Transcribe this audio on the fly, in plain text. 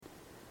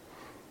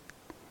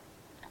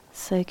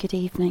So good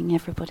evening,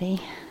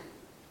 everybody.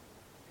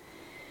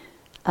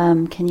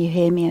 Can you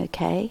hear me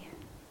okay?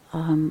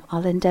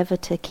 I'll endeavour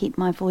to keep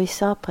my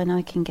voice up. I know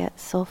I can get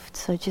soft,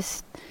 so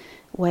just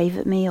wave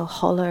at me or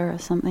holler or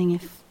something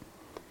if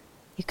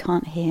you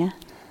can't hear.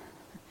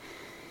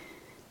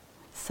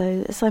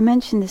 So as I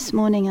mentioned this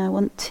morning, I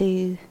want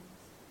to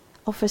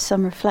offer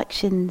some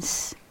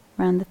reflections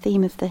around the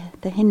theme of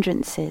the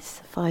hindrances,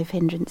 the 5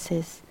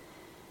 hindrances.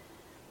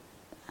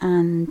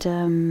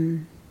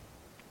 And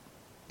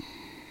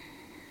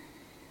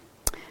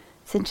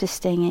it's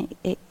interesting,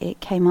 it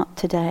came up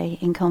today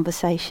in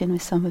conversation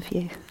with some of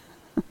you.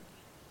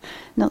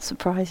 Not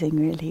surprising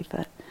really,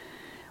 but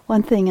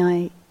one thing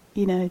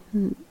it's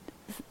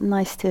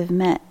nice to have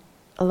met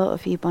a lot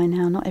of you by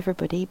now, not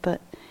everybody,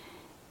 but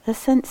a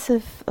sense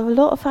of a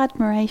lot of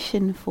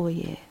admiration for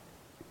you.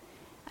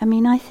 I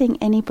mean, I think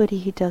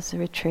anybody who does a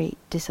retreat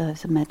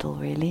deserves a medal,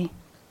 really.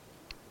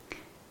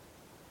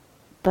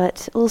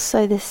 But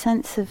also this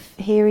sense of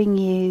hearing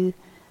you,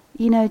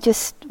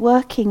 just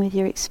working with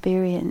your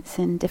experience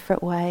in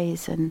different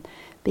ways and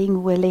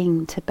being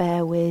willing to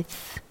bear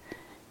with,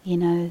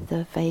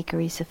 the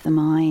vagaries of the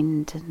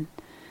mind and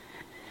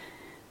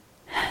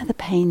the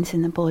pains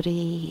in the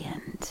body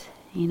and,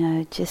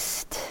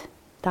 just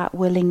that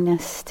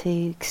willingness to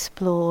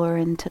explore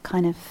and to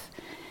kind of,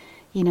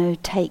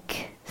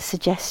 take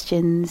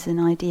suggestions and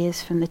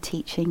ideas from the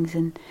teachings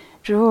and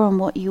draw on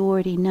what you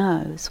already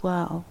know as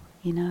well,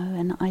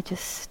 and I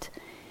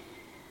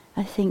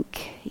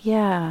think,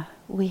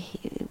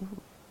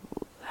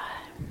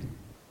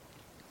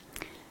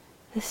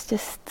 there's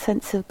just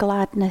sense of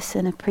gladness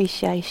and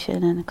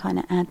appreciation and a kind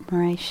of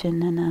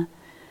admiration and a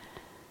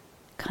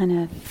kind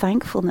of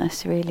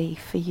thankfulness really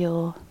for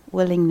your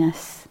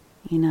willingness,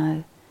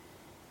 to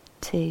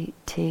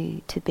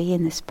be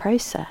in this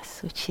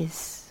process, which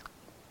is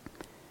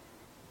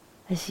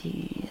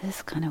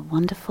it's kind of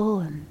wonderful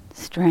and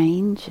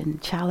strange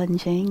and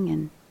challenging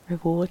and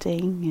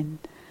rewarding and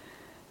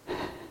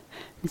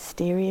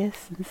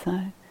mysterious, and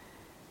so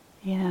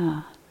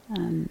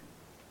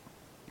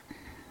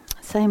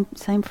same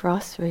for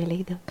us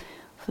really.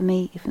 For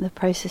me, even the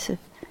process of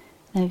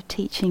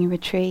teaching a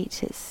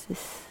retreat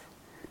is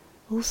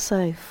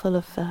also full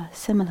of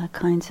similar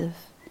kinds of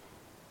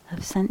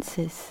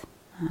senses.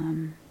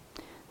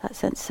 That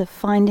sense of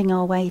finding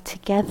our way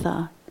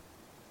together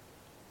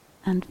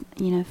and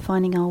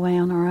finding our way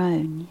on our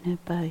own,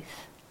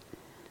 both.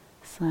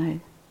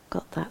 So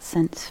got that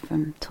sense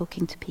from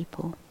talking to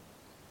people.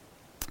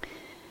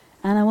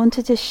 And I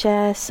wanted to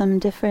share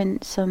some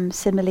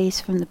similes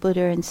from the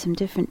Buddha and some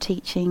different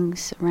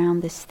teachings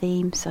around this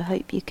theme, so I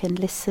hope you can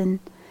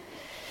listen.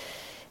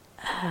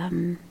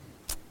 I've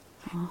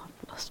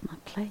lost my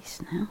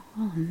place now.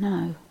 Oh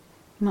no.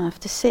 I might have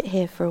to sit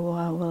here for a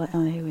while.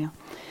 Here we are.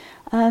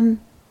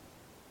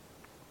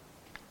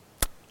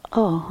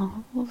 What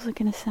was I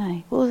going to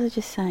say? What was I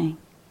just saying?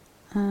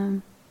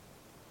 Oh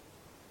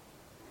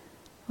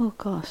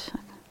gosh.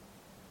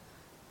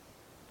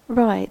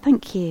 Right,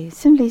 thank you.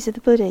 Similes of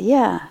the Buddha,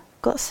 yeah.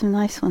 Got some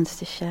nice ones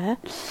to share.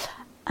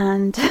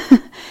 And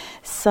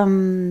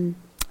some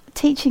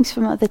teachings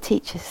from other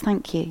teachers,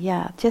 thank you.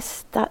 Yeah,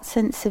 just that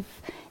sense of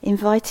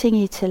inviting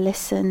you to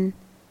listen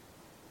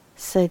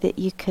so that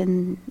you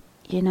can,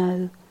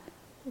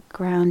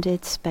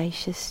 grounded,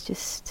 spacious,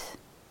 just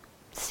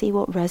see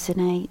what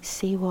resonates,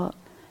 see what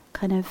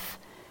kind of,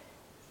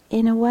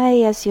 in a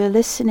way, as you're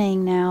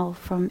listening now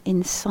from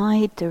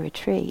inside the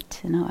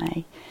retreat, in a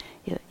way,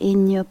 you're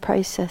in your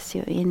process,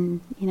 you're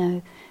in,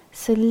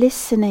 so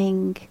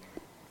listening,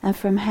 and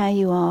from how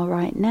you are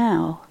right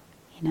now,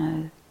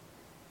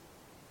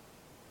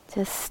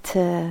 just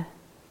to,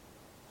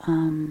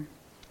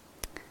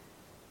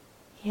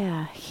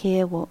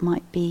 hear what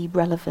might be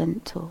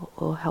relevant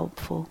or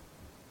helpful.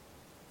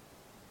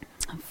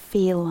 And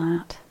feel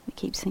that. We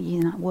keep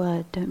using that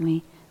word, don't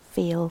we?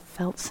 Feel,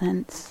 felt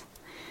sense.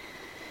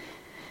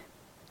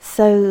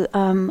 So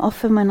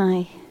often when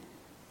I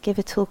give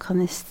a talk on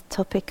this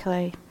topic,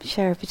 I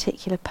share a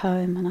particular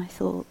poem, and I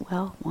thought,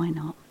 well, why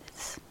not?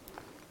 It's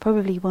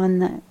probably one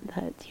that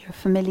you're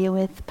familiar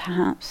with,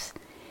 perhaps,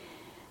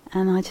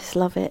 and I just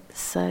love it.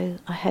 So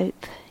I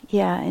hope,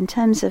 in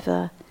terms of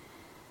a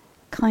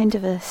kind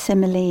of a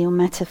simile or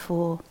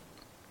metaphor,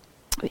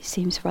 which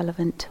seems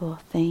relevant to our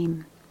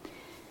theme,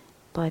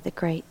 by the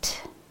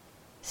great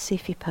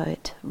Sufi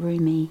poet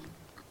Rumi.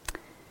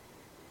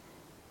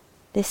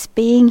 This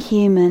being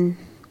human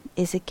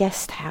is a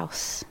guest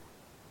house.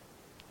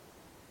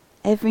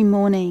 Every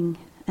morning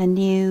a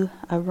new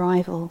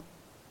arrival,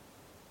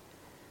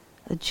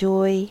 a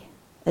joy,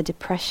 a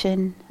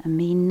depression, a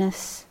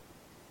meanness.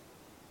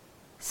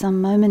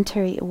 Some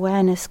momentary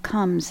awareness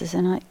comes as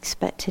an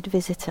unexpected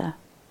visitor.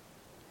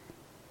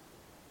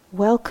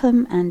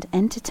 Welcome and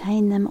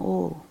entertain them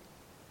all.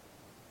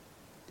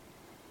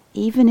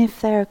 Even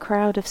if they're a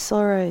crowd of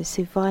sorrows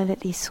who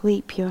violently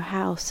sweep your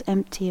house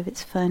empty of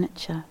its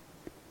furniture,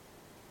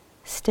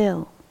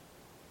 still,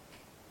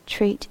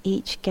 treat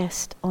each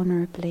guest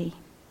honourably.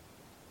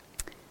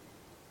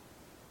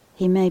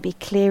 He may be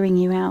clearing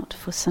you out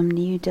for some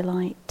new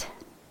delight.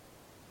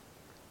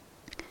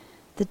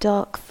 the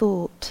dark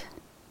thought,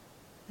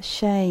 the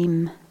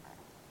shame,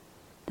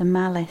 the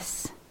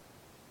malice.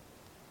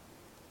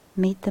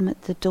 Meet them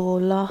at the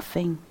door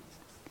laughing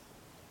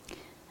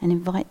and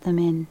invite them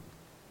in.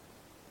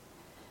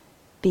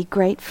 Be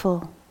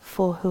grateful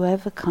for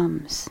whoever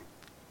comes,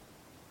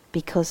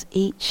 because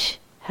each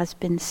has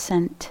been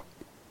sent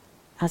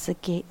as a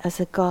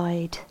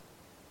guide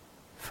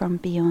from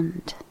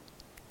beyond.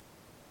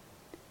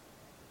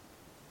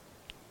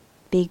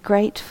 Be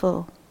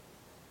grateful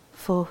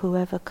for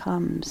whoever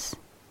comes,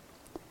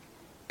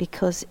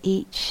 because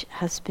each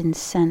has been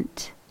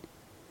sent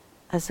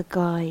as a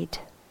guide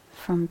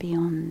from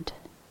beyond.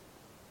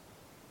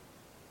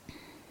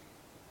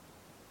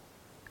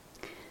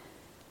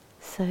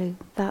 So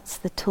that's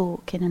the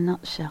talk in a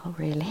nutshell,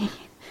 really,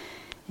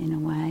 in a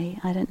way.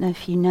 I don't know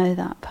if you know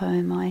that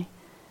poem. I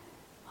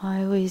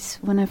always,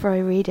 whenever I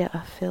read it, I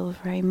feel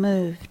very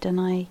moved,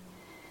 and I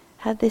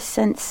had this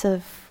sense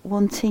of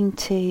wanting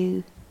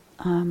to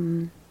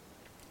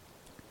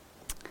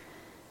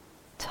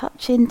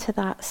touch into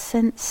that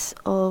sense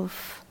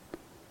of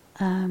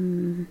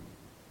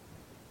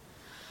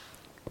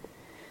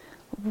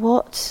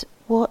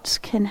what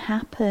can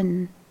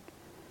happen.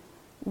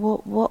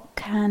 What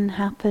can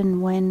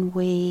happen when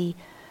we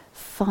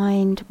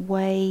find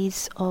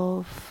ways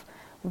of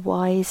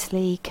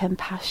wisely,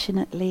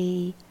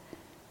 compassionately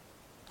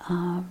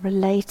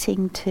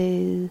relating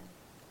to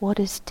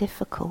what is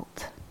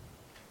difficult.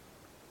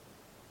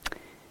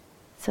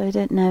 So I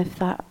don't know if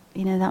that,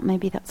 that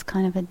maybe that's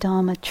kind of a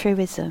Dharma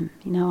truism.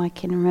 I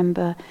can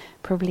remember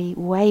probably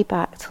way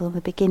back till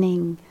the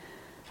beginning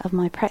of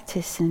my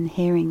practice and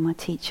hearing my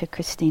teacher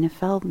Christina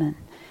Feldman,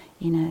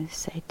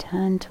 say,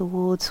 turn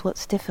towards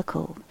what's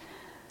difficult.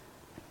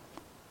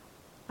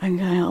 I'm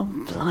going, oh,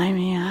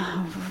 blimey,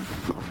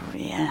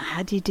 yeah,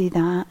 how do you do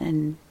that?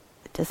 And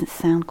it doesn't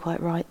sound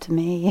quite right to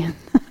me.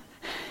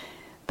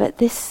 But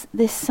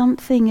there's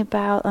something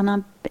about, and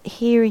I'm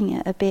hearing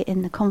it a bit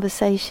in the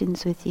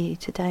conversations with you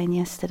today and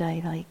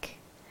yesterday, like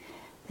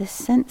this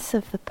sense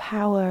of the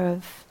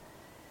power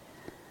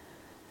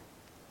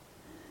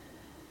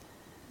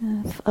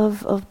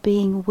of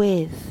being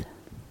with,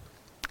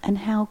 and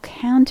how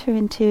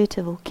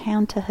counterintuitive or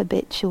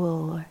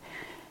counter-habitual or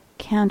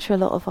counter a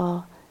lot of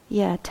our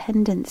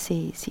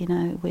tendencies,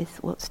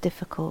 with what's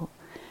difficult.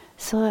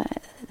 So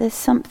there's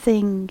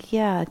something,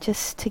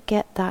 just to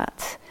get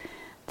that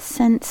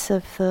sense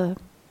of the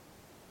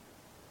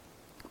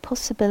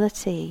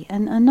possibility,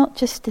 and not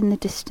just in the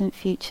distant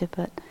future,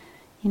 but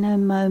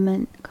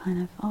moment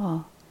kind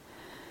of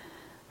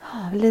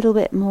a little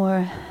bit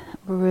more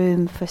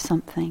room for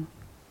something.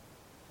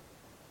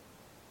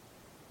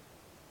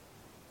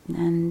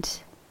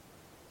 And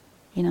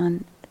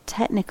on a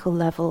technical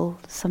level,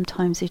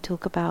 sometimes we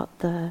talk about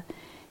the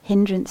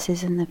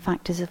hindrances and the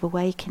factors of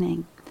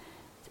awakening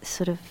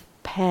sort of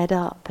paired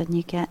up, and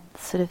you get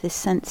sort of this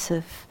sense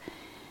of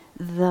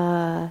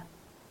the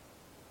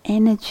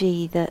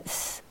energy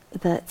that's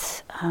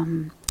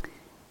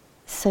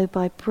so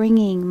by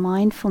bringing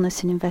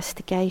mindfulness and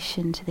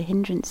investigation to the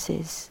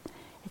hindrances,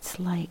 it's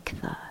like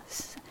the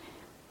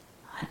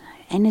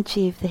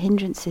energy of the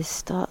hindrances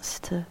starts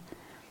to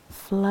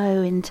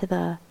flow into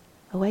the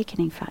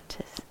awakening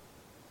factors.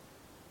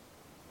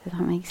 If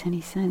that makes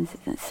any sense.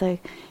 So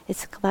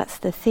that's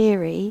the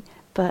theory,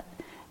 but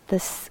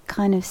this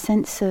kind of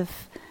sense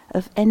of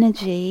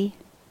energy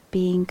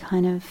being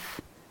kind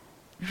of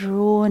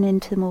drawn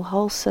into more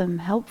wholesome,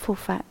 helpful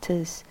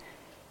factors,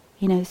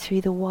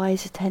 through the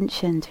wise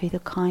attention, through the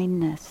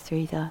kindness,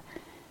 through the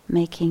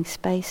making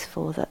space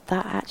for that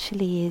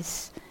actually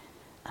is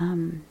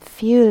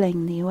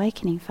fueling the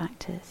awakening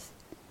factors,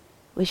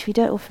 which we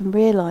don't often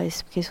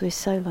realize because we're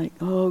so like,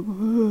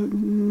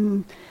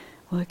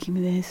 working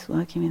with this,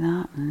 working with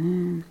that.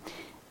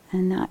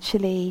 And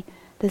actually,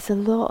 there's a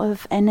lot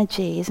of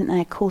energy, isn't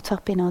there, caught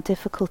up in our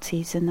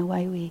difficulties and the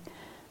way we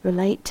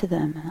relate to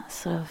them. And that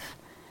sort of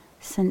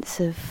sense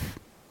of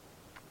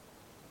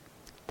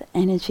the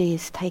energy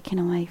is taken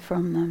away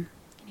from them.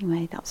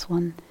 Anyway, that's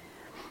one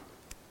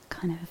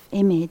kind of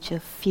image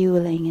of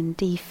fueling and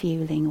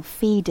defueling, or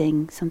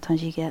feeding.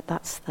 Sometimes you get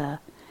the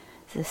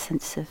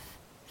sense of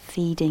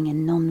feeding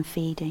and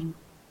non-feeding,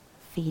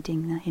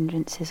 feeding the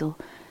hindrances, or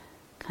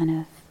kind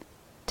of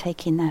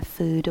taking their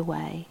food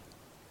away.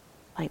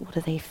 Like, what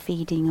are they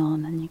feeding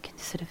on? And you can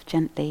sort of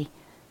gently,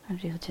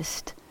 you'll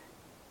just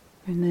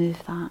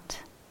remove that.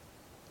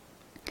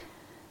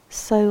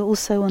 So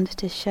also wanted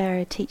to share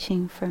a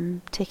teaching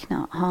from Thich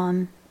Nhat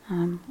Hanh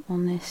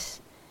on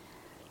this,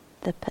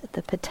 the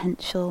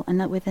potential,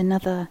 and that with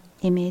another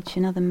image,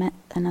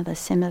 another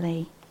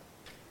simile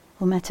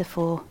or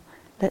metaphor.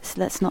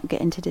 Let's not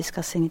get into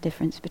discussing the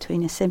difference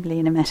between a simile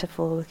and a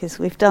metaphor, because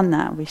we've done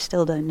that, we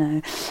still don't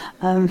know.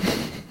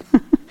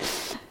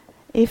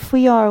 If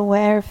we are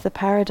aware of the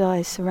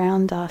paradise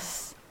around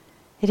us,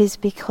 it is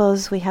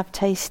because we have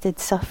tasted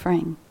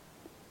suffering,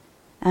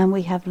 and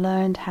we have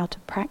learned how to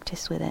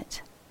practice with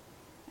it,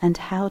 and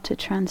how to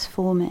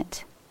transform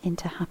it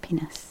into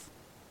happiness.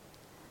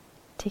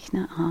 Thich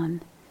Nhat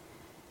Hanh.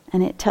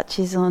 And it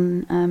touches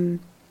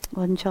on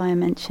when Jaya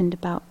mentioned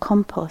about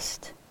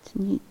compost,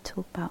 didn't you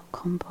talk about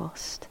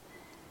compost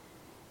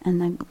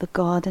and the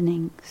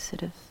gardening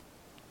sort of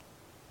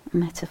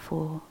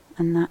metaphor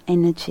and that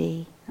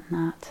energy and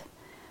that.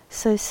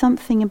 So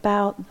something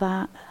about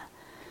that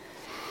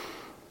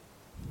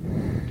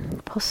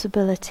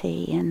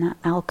possibility and that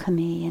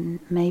alchemy, and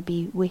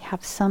maybe we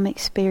have some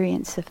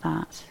experience of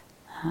that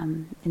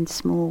in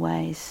small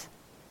ways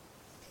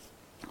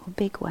or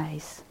big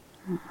ways.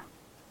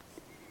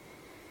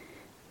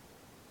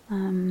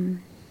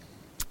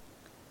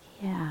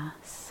 Yeah,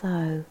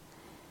 so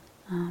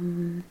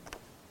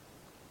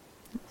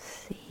let's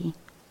see.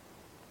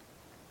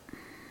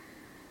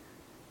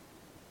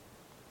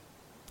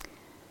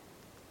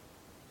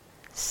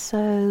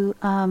 So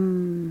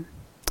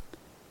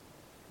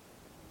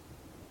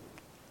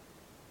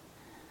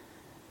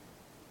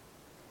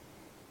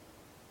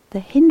the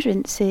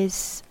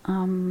hindrances,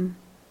 the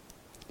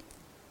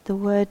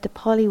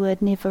Pali word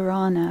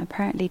nivarana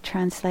apparently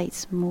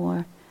translates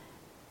more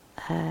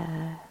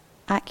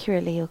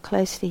accurately or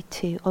closely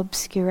to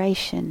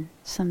obscuration,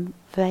 a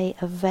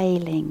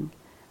veiling,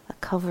 a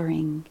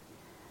covering.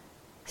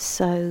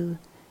 So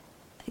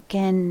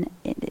again,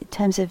 in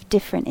terms of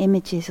different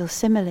images or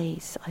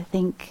similes, I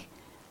think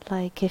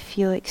like if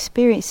you're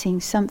experiencing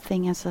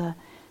something as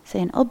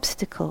say an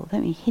obstacle,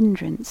 don't mean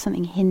hindrance,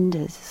 something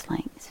hinders, it's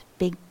like this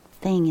big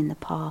thing in the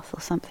path or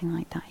something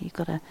like that, you've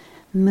got to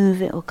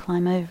move it or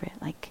climb over it.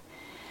 Like,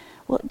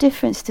 what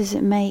difference does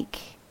it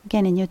make,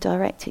 again, in your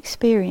direct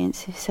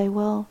experience, if you say,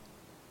 well,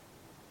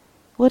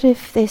 what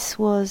if this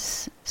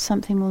was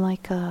something more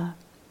like a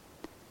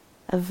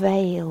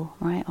veil,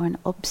 right, or an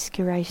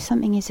obscuration,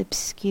 something is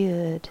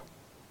obscured,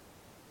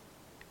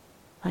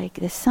 like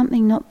there's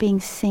something not being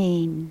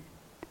seen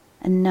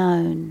and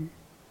known.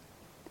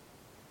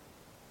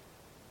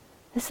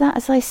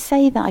 As I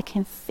say that,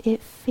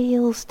 it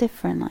feels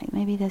different, like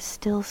maybe there's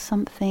still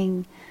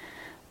something,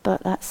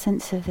 but that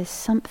sense of there's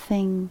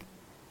something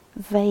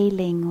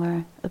veiling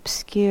or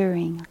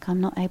obscuring, like I'm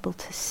not able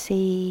to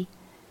see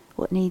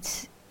what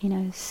needs,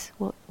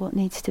 what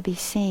needs to be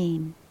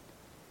seen.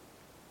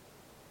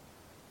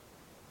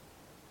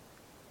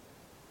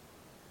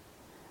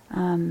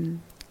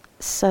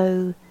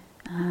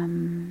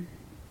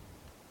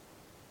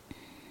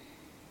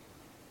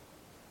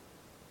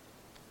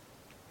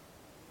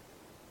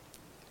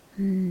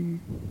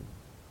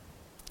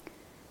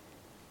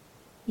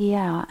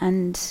 Yeah,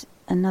 and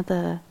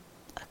another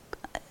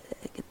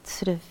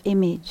sort of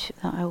image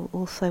that I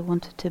also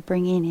wanted to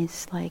bring in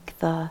is like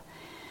the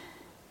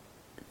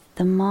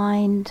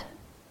mind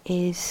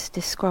is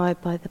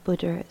described by the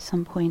Buddha at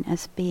some point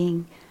as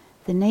being,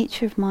 the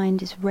nature of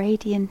mind is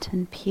radiant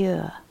and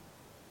pure,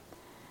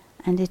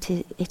 and it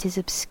is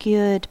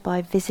obscured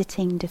by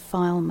visiting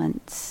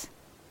defilements.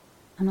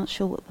 I'm not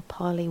sure what the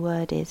Pali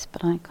word is,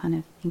 but I'm kind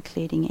of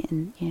including it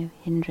in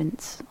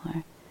hindrance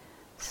or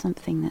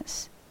something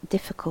that's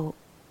difficult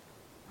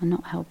or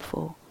not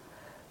helpful.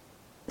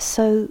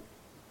 So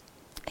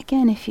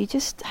again, if you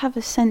just have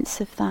a sense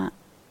of that,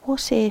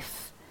 what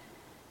if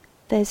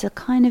there's a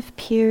kind of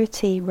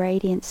purity,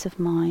 radiance of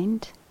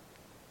mind,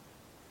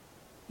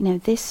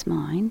 this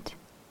mind,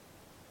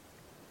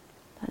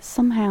 that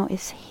somehow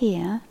is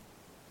here,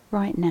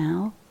 right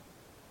now,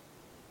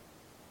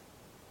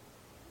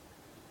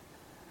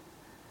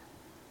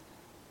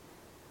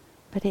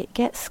 but it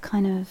gets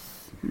kind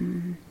of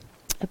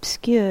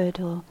obscured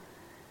or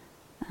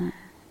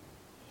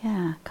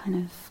kind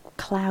of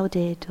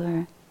clouded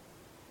or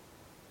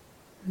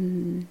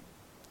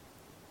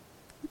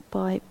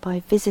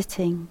by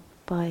visiting,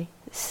 by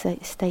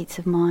states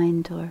of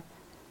mind or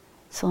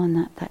so on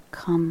that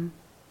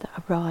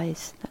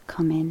arise, that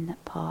come in,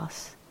 that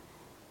pass.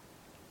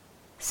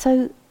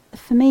 So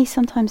for me,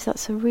 sometimes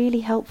that's a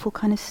really helpful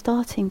kind of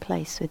starting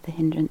place with the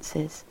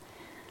hindrances.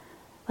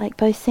 Like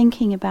both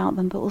thinking about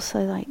them, but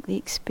also like the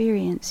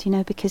experience,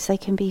 because they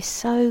can be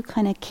so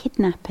kind of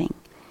kidnapping.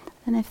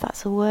 I don't know if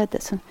that's a word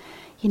that's,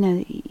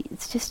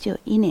 it's just you're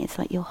in it. It's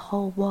like your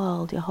whole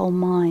world, your whole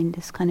mind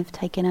is kind of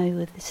taken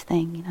over this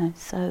thing,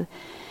 so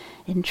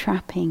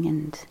entrapping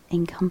and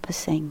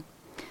encompassing.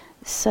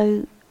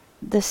 So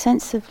the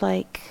sense of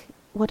like,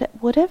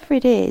 whatever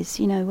it is,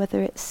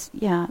 whether it's,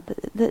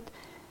 that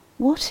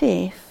what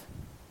if,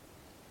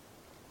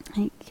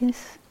 I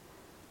guess,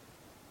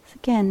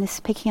 again, this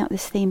picking up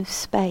this theme of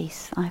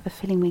space, I have a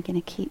feeling we're going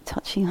to keep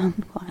touching on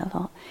quite a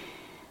lot.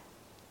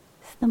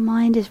 So the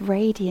mind is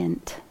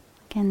radiant.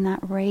 Again, that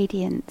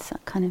radiance,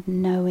 that kind of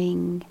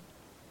knowing,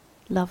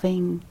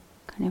 loving,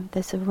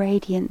 there's a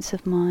radiance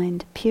of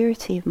mind,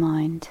 purity of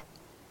mind,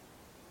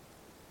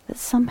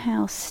 that's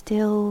somehow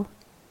still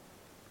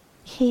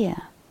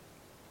here.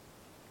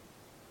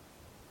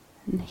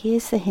 And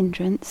here's the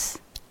hindrance.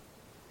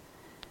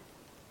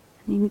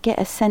 You can get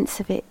a sense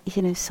of it,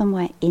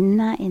 somewhere in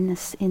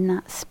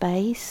that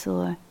space,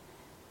 or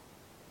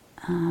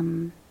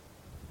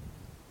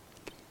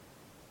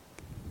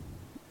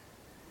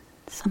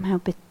somehow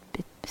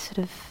sort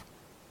of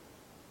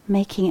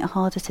making it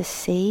harder to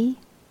see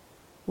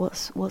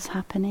what's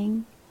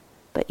happening,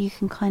 but you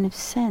can kind of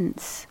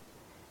sense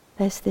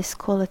there's this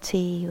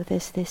quality, or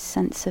there's this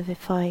sense of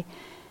if I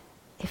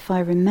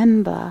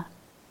remember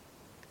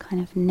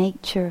kind of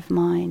nature of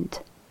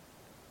mind,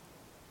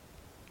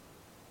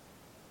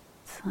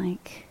 it's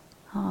like,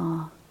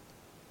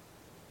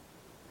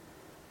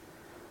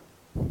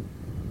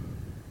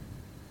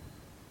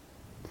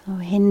 So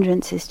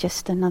hindrance is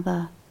just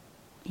another,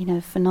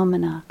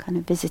 phenomena kind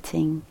of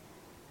visiting,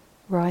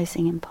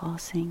 rising and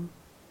passing.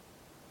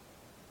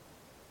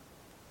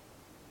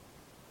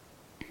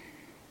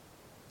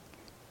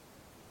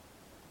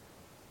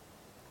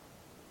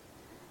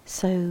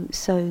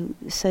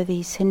 So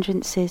these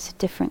hindrances of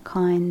different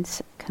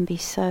kinds can be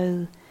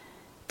so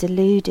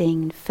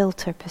deluding,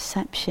 filter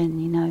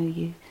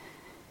perception.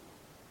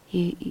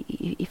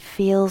 It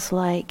feels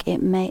like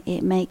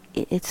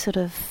it's sort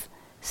of,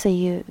 so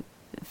you're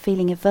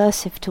feeling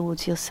aversive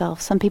towards yourself.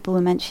 Some people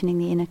were mentioning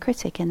the inner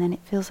critic, and then it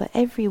feels like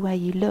everywhere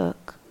you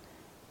look,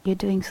 you're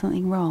doing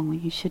something wrong, or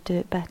you should do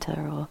it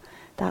better, or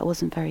that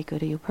wasn't very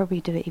good, or you'll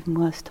probably do it even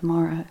worse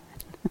tomorrow.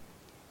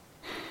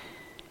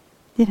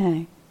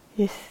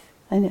 Yes,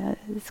 I know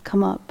it's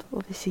come up.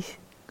 Obviously,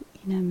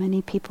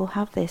 many people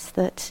have this,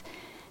 that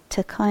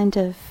to kind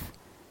of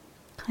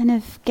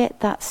get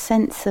that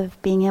sense of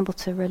being able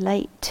to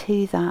relate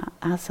to that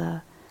as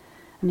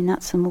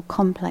that's a more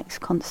complex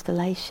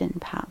constellation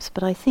perhaps,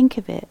 but I think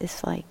of it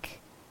as like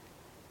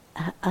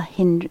a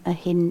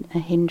hindering,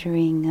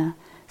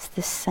 it's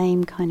the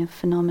same kind of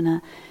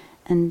phenomena.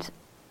 And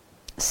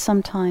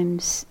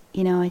sometimes,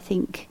 I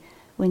think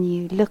when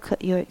you look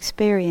at your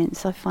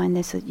experience, I find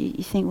this,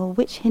 you think, well,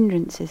 which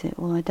hindrance is it?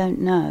 Well, I don't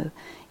know.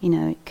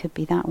 It could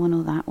be that one,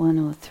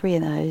 or three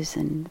of those,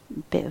 and a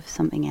bit of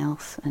something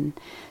else. And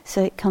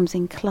so it comes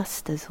in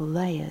clusters or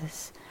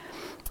layers.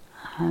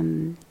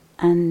 And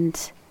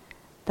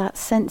that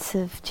sense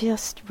of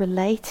just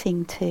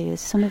relating to,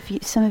 as some of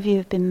you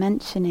have been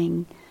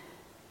mentioning,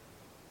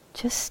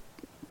 just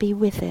be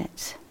with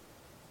it.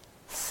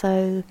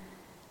 So,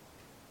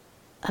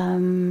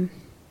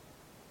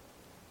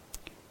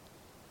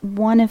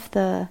 one of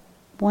the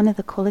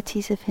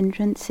qualities of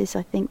hindrances,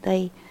 I think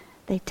they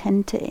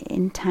tend to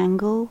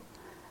entangle,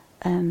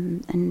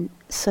 and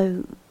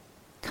so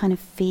kind of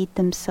feed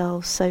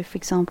themselves. So, for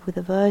example, with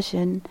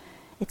aversion,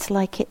 it's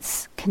like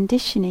it's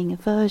conditioning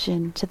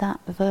aversion to that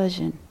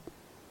aversion,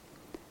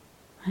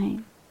 right?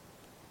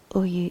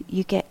 Or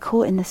you get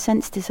caught in the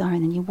sense desire,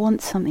 and then you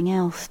want something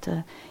else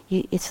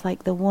it's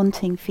like the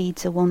wanting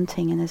feeds a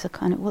wanting, and there's a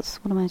kind of, it's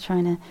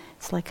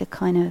like a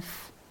kind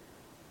of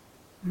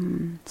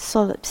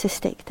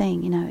solipsistic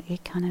thing,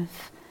 it kind of,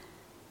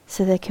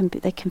 so they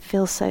can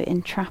feel so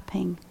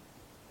entrapping.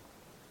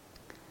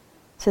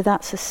 So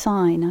that's a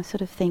sign, I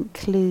sort of think,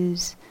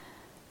 clues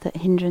that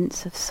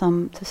hindrance to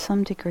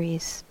some degree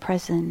is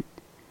present.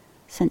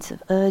 Sense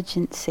of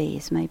urgency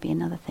is maybe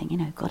another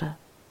thing, gotta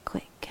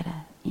quick,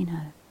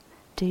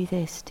 do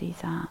this, do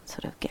that,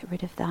 sort of get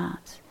rid of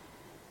that.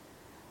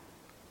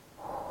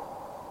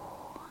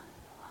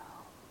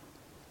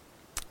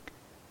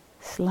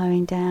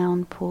 Slowing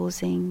down,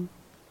 pausing,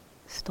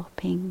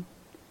 stopping.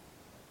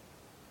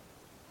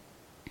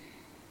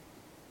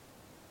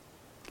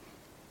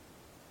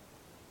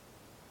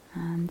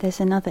 There's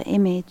another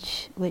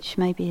image which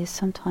maybe is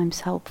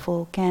sometimes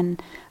helpful. Again,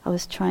 I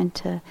was trying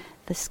to,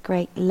 this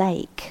great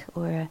lake,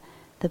 or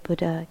the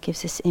Buddha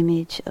gives this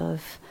image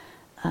of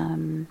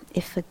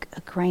if a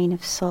grain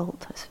of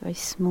salt, a very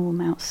small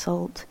amount of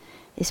salt,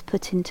 is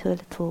put into a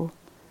little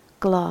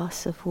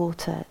glass of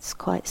water, it's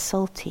quite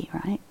salty,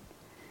 right?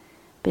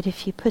 But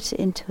if you put it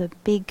into a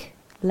big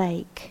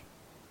lake,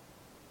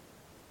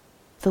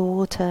 the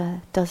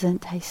water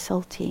doesn't taste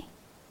salty.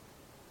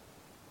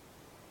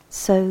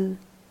 So,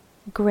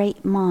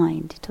 great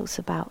mind, it talks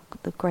about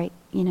the great,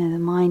 the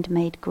mind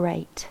made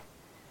great,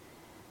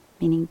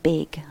 meaning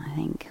big, I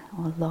think,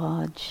 or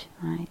large,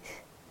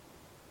 right?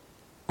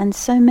 And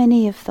so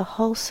many of the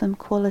wholesome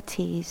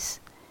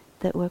qualities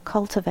that we're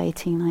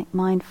cultivating, like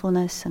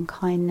mindfulness and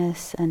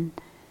kindness and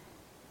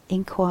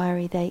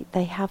inquiry,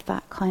 they have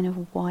that kind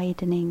of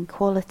widening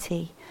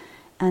quality,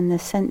 and the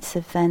sense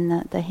of then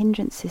that the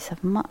hindrances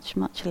have much,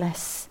 much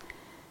less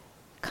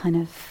kind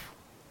of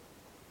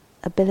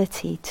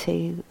ability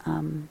to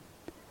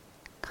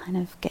kind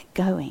of get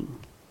going,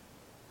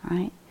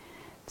 right?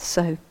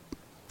 So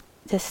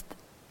just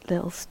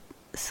little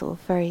sort of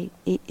very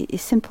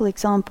simple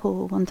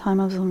example. One time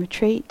I was on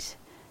retreat,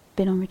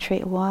 been on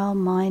retreat a while,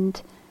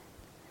 mind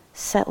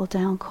settled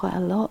down quite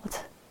a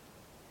lot.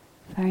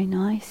 Very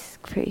nice,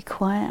 pretty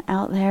quiet,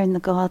 out there in the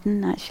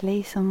garden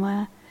actually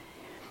somewhere,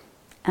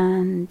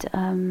 and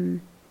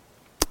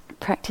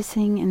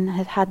practicing, and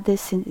had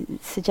this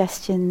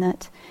suggestion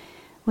that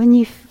when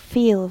you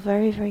feel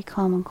very, very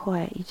calm and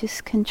quiet, you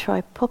just can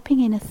try popping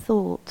in a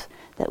thought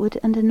that would,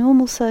 under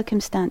normal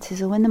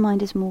circumstances, or when the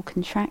mind is more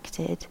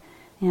contracted,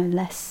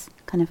 less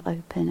kind of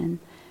open and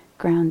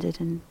grounded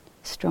and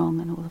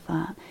strong and all of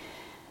that.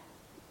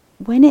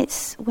 When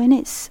it's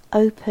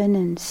open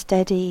and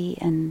steady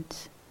and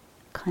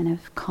kind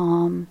of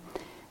calm,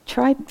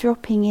 try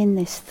dropping in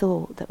this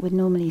thought that would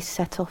normally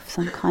set off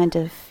some kind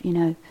of,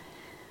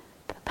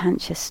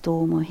 papancha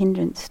storm or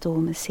hindrance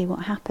storm and see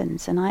what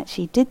happens. And I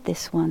actually did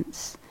this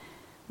once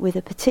with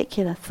a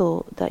particular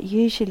thought that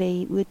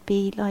usually would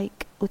be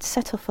like, would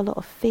set off a lot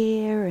of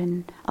fear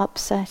and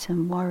upset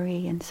and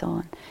worry and so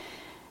on.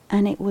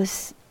 And it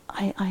was,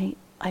 I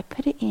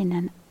put it in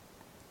and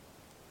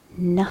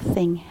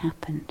nothing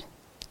happened.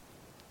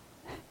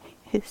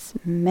 It's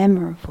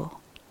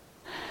memorable.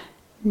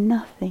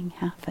 Nothing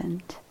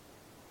happened.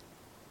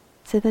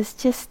 So there's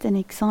just an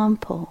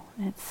example.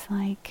 It's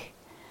like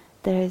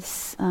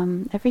there's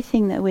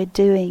everything that we're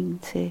doing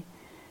to,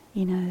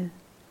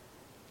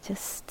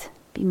 just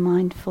be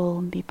mindful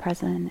and be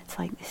present. It's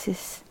like this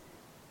is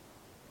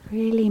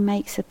really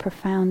makes a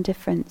profound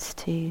difference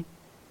to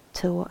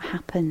what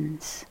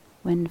happens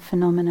when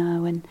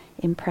phenomena, when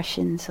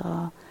impressions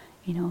are,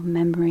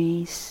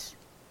 memories.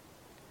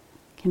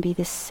 Can be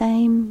the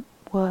same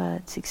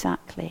words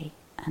exactly,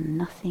 and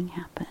nothing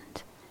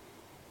happened.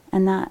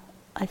 And that,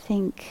 I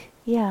think,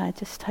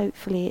 just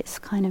hopefully it's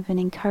kind of an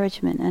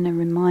encouragement and a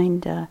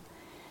reminder,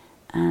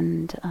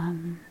 and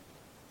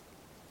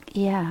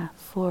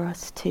for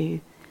us to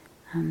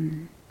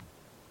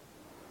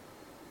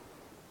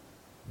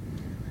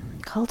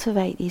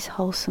cultivate these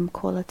wholesome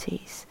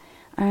qualities.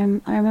 I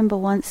remember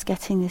once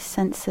getting this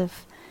sense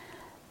of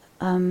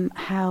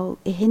how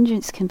a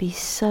hindrance can be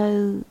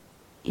so,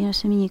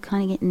 you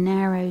kind of get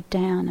narrowed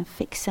down and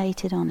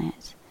fixated on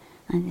it,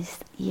 and this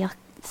yuck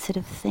sort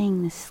of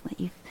thing, this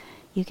like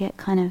you get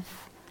kind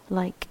of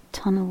like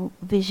tunnel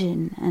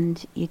vision,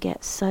 and you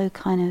get so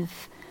kind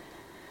of,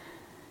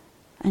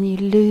 and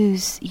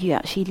you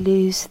actually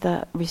lose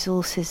the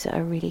resources that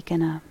are really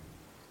gonna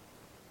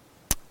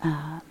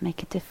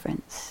make a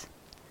difference.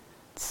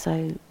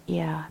 So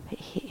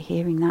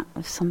hearing that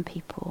of some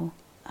people.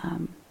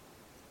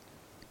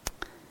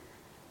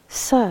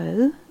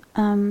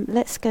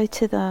 Let's go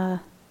to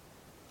the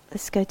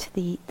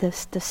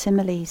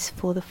similes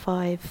for the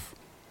 5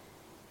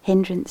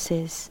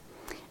 hindrances,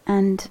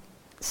 and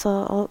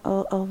so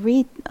I'll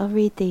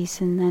read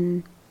these, and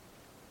then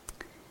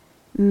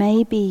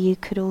maybe you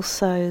could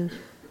also.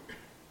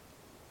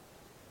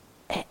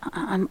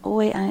 I'm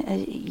always,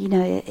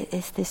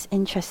 it's this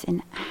interest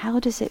in how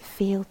does it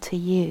feel to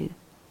you.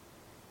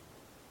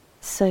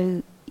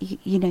 So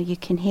you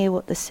can hear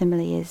what the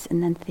simile is,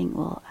 and then think,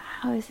 well,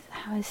 how is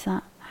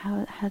that?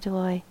 How do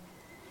I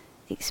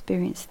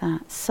experience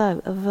that?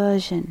 So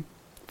aversion,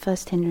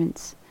 first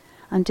hindrance.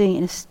 I'm doing it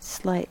in a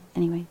slight,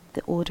 anyway,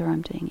 the order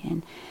I'm doing it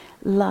in.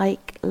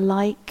 Like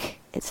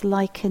it's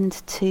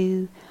likened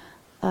to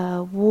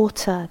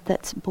water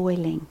that's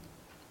boiling.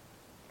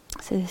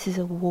 So this is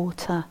a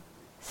water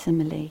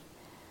simile.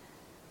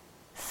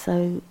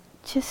 So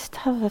just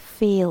have a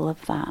feel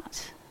of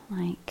that,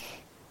 like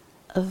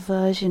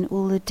aversion,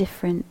 all the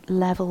different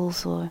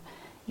levels, or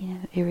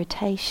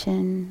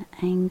irritation,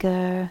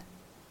 anger,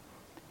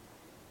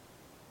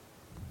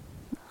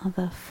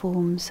 other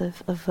forms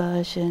of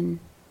aversion,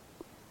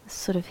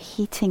 sort of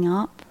heating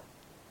up.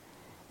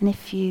 And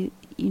if you've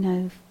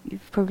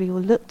probably all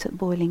looked at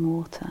boiling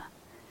water.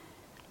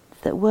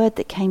 The word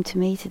that came to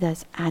me today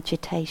is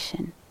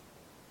agitation.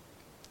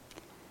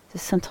 So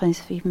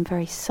sometimes even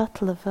very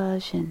subtle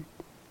aversion.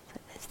 So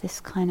there's this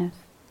kind of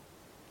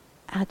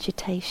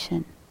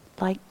agitation,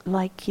 like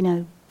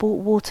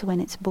water when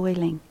it's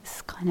boiling.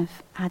 It's kind of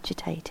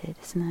agitated,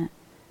 isn't it?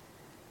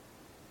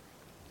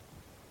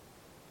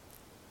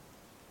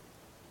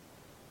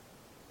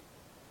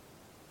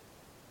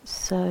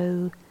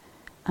 So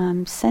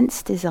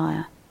sense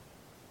desire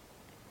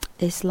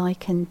is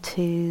likened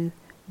to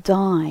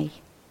dye.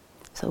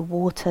 So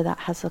water that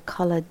has a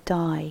coloured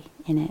dye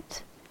in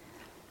it.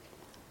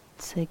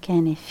 So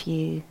again, if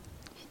you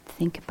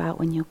think about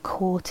when you're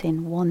caught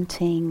in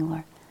wanting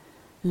or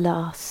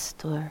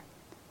lust or,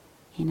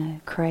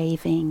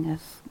 craving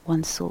of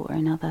one sort or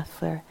another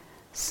for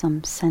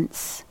some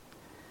sense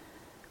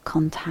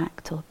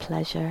contact or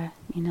pleasure,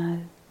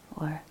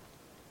 or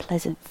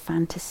pleasant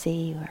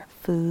fantasy or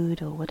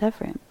food or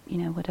whatever,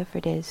 whatever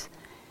it is.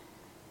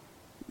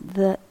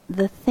 The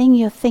thing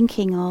you're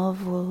thinking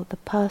of, or the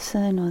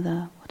person, or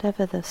the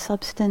whatever, the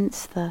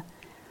substance,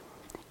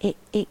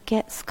 it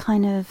gets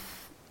kind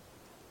of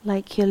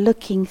like you're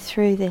looking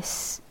through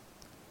this,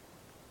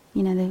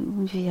 you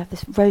have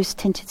this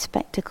rose-tinted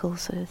spectacle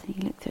sort of thing.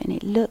 You look through it, and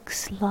it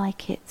looks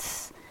like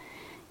it's,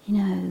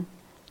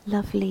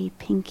 lovely,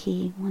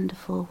 pinky,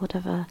 wonderful,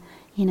 whatever,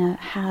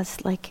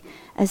 has like,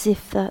 as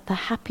if the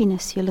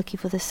happiness you're looking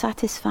for, the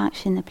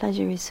satisfaction, the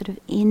pleasure is sort of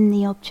in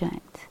the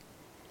object.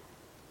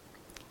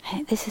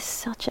 This is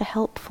such a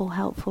helpful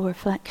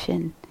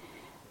reflection,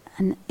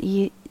 and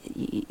you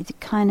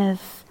kind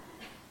of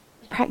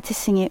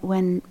practicing it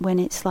when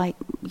it's like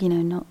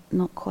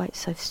not quite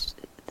so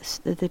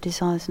the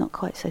desire's not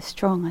quite so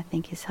strong, I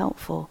think is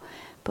helpful.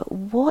 But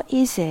what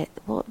is it?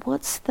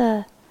 What's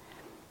the?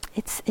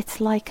 It's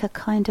like a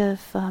kind of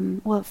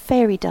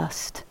fairy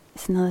dust.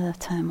 It's another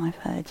term I've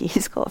heard.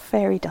 It's got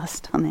fairy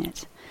dust on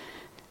it,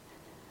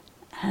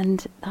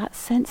 and that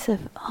sense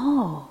of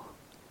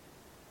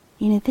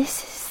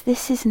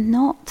this is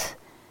not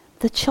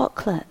the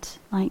chocolate,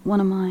 like one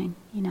of mine,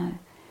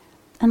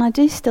 and I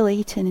do still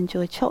eat and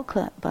enjoy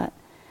chocolate, but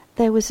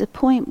there was a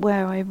point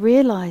where I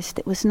realized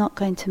it was not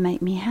going to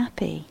make me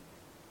happy,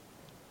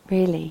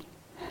 really.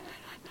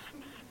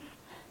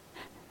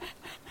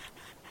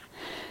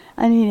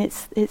 I mean,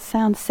 it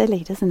sounds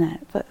silly, doesn't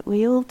it? But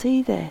we all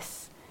do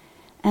this.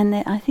 And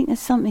I think there's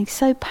something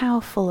so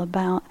powerful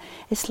about,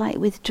 it's like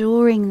it's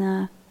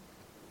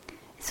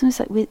almost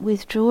like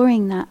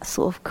withdrawing that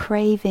sort of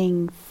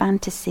craving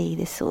fantasy,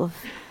 this sort of,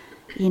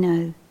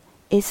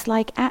 it's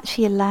like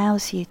actually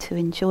allows you to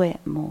enjoy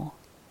it more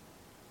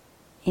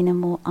in a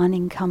more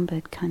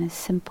unencumbered kind of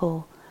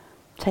simple,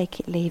 take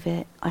it, leave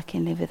it, I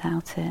can live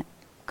without it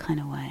kind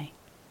of way.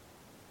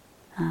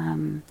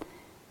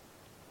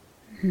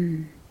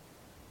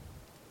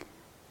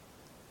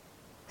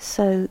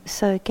 So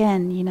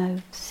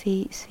again,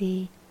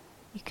 see,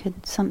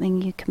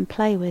 something you can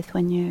play with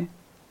when you're.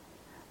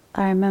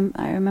 I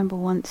remember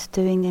once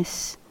doing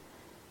this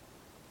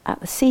at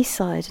the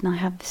seaside, and I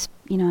have this,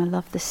 I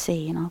love the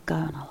sea, and I'll go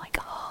and I'm like,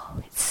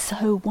 oh, it's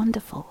so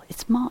wonderful.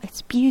 It's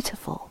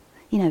beautiful.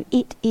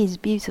 It is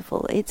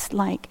beautiful. It's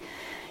like,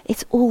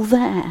 it's all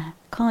there.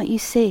 Can't you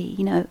see?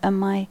 And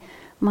my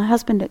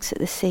husband looks at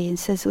the sea and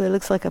says, well, it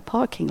looks like a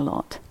parking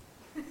lot.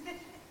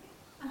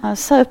 I was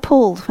so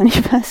appalled when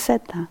he first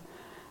said that.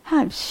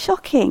 How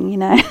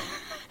shocking,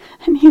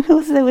 And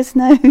there was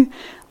no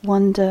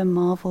wonder,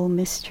 marvel,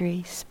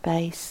 mystery,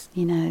 space,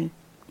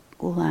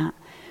 all that.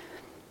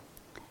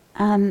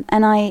 And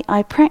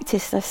I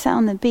practiced. I sat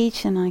on the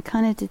beach and I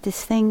kind of did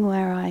this thing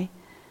where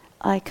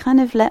I kind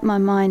of let my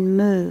mind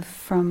move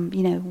from,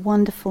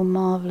 wonderful,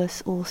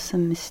 marvelous,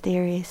 awesome,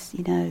 mysterious,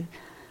 I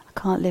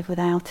can't live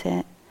without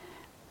it.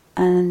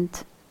 And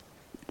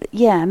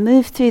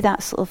move through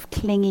that sort of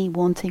clingy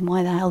wanting,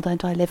 why the hell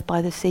don't I live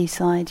by the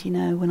seaside,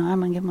 when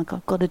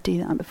I've got to do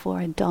that before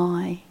I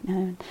die,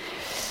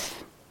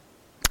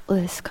 all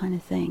this kind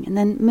of thing. And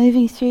then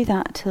moving through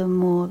that to a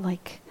more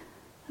like,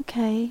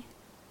 okay,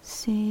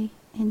 see,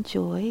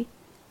 enjoy,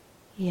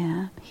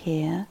 here,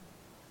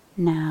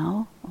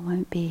 now, I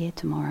won't be here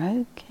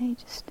tomorrow, okay,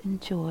 just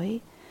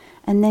enjoy.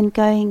 And then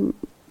going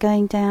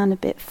down a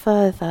bit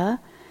further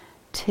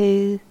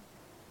to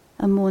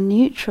a more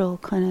neutral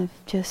kind of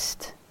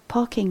just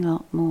parking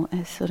lot, more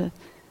as sort of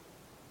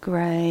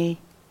grey,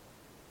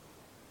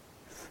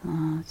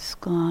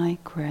 sky,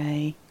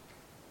 grey,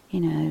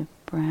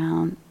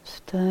 brown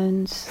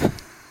stones.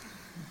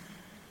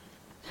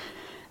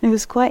 It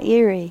was quite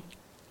eerie.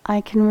 I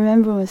can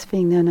remember almost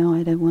being, no,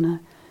 I don't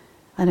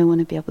want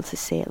to be able to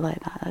see it like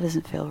that. That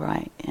doesn't feel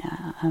right.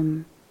 Yeah.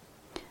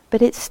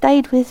 But it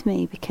stayed with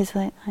me because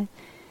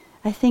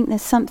I think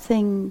there's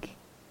something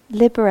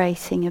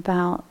liberating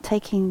about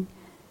taking.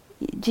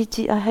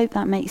 I hope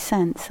that makes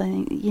sense. I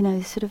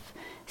think sort of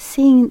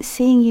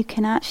seeing you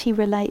can actually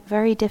relate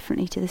very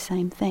differently to the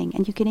same thing,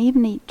 and you can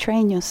even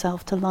train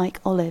yourself to like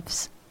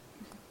olives.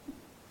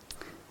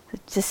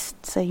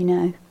 Just so you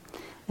know,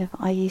 if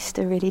I used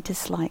to really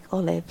dislike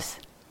olives,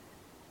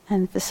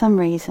 and for some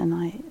reason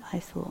I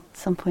thought at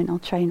some point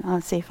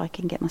I'll see if I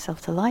can get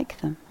myself to like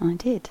them, and I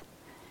did.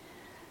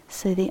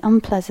 So the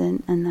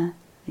unpleasant and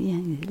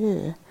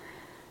the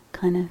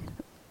kind of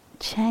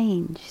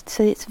changed.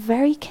 So it's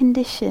very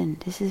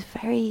conditioned. This is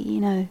very,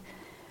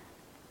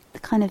 the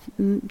kind of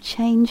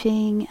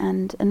changing.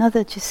 And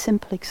another just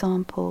simple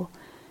example.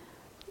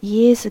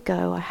 Years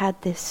ago, I had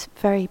this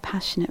very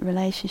passionate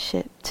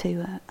relationship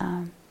to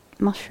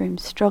mushroom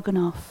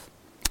stroganoff.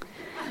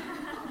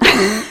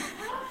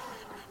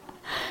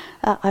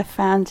 I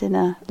found in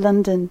a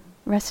London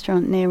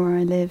restaurant near where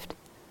I lived.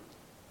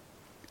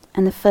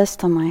 And the first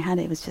time I had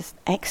it was just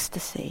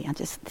ecstasy.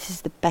 This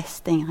is the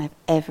best thing I've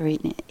ever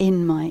eaten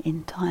in my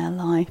entire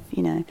life,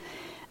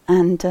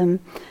 And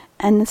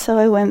so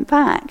I went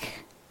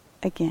back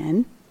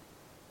again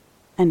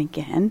and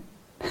again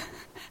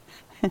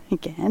and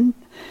again,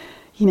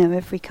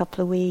 every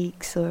couple of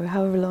weeks or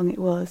however long it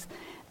was.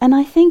 And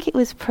I think it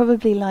was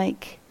probably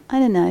like, I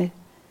don't know,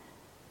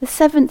 the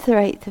 7th or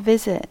 8th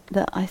visit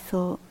that I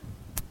thought,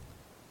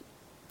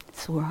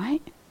 it's all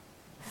right,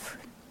 it's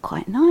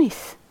quite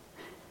nice.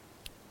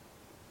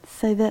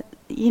 So that,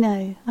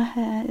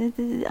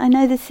 I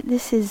know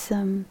this is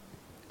a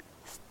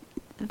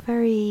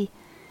very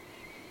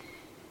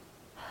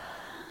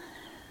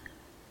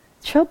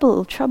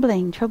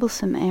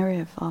troublesome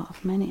area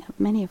of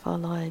many of our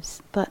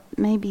lives, but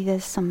maybe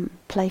there's some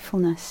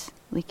playfulness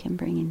we can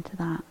bring into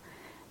that,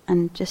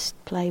 and just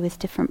play with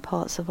different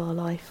parts of our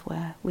life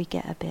where we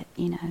get a bit,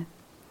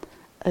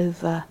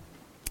 over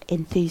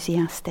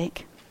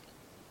enthusiastic,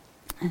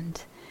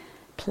 and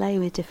play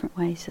with different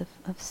ways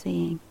of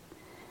seeing.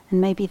 And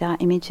maybe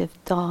that image of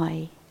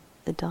the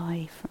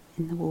dye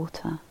in the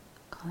water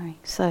colouring.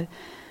 So,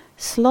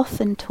 sloth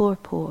and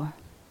torpor,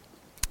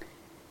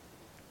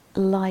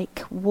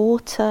 like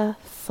water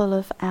full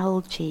of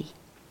algae.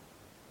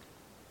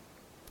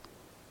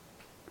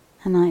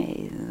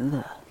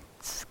 And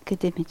it's a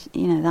good image,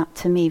 that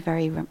to me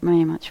very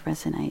much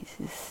resonates.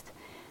 It's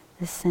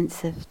the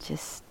sense of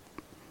just,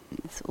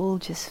 it's all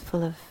just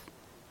full of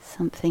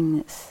something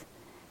that's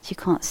You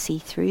can't see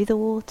through the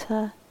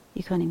water.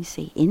 You can't even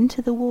see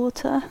into the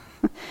water.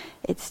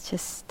 It's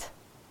just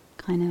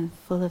kind of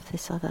full of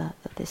this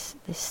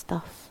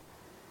stuff.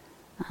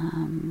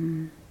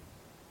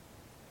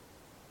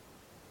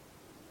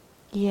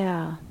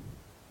 Yeah.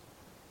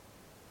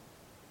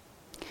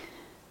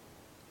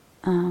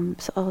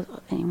 So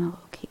I'll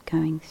keep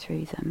going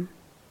through them.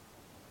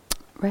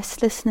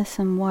 Restlessness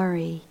and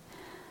worry,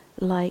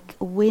 like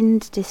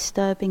wind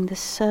disturbing the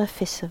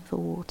surface of the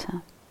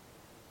water.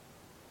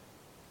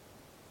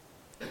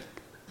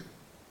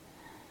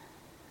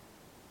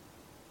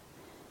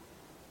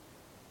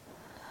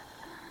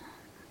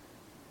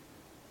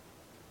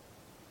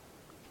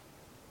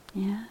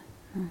 Yeah,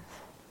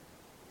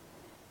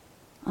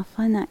 I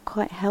find that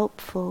quite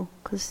helpful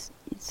because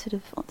it's sort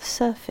of on the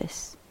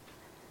surface.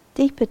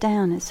 Deeper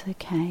down it's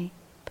okay,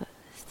 but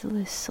still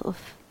there's sort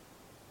of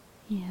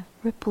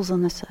ripples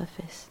on the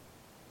surface.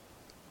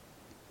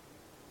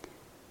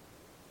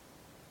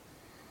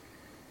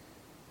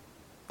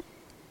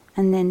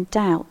 And then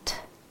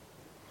doubt.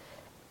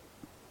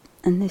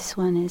 And this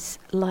one is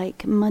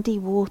like muddy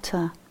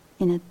water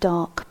in a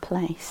dark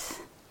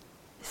place.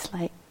 It's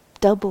like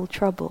double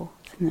trouble,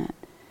 isn't it?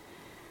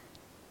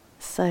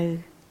 So,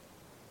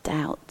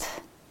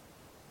 doubt.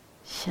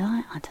 Should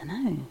I don't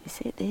know,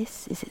 is it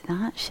this, is it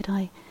that? Should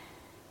I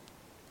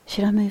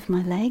move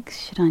my legs?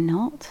 Should I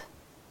not?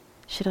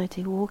 Should I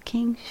do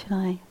walking? Should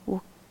I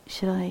walk?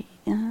 Should I?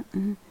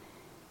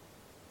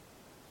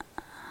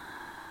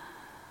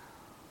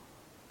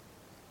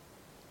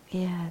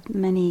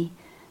 Many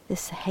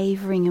this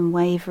havering and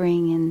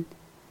wavering, and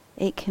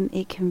it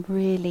can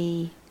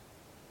really,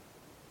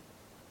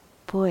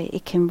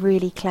 it can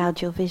really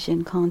cloud your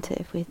vision, can't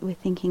it? If we're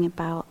thinking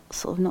about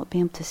sort of not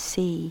being able to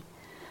see.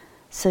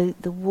 So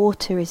the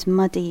water is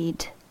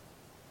muddied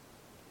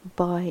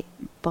by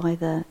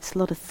it's a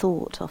lot of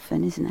thought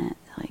often, isn't it?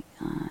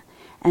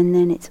 And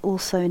then it's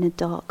also in a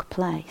dark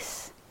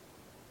place.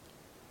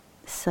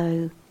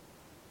 So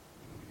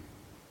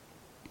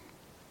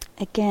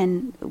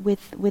again,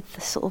 with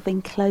the sort of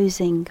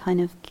enclosing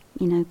kind of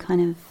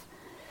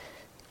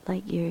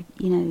like you're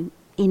in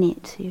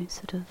it, you're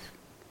sort of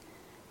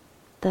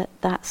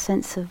that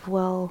sense of,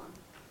 well,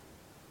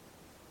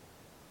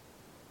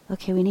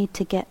 okay, we need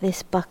to get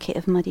this bucket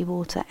of muddy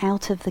water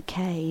out of the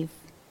cave,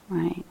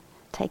 right?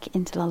 Take it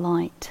into the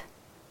light.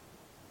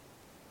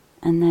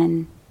 And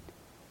then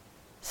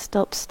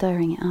stop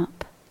stirring it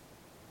up.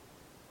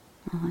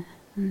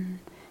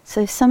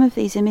 So some of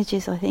these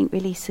images, I think,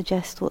 really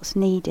suggest what's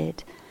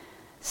needed.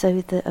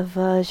 So the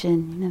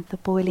aversion, the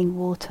boiling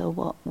water,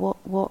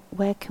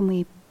 where can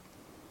we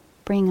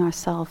bring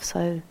ourselves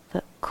so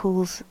that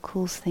cools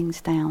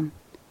things down?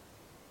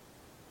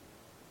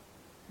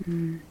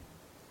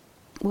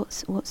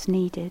 What's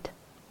needed?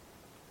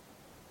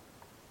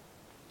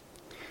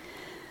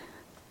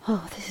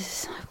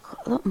 I've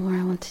got a lot more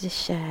I wanted to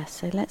share,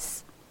 so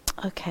let's,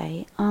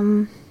 okay.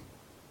 So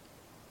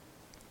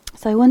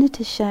I wanted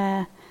to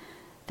share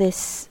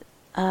this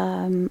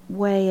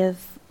way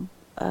of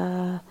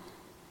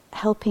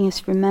helping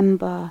us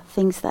remember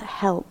things that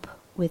help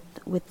with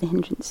the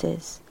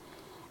hindrances.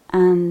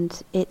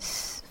 And it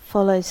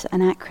follows an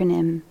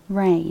acronym,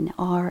 RAIN,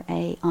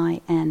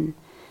 R-A-I-N.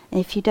 And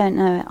if you don't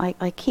know it,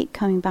 I keep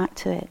coming back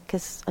to it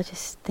because I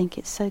just think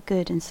it's so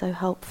good and so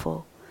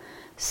helpful.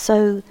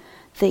 So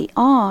the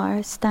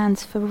R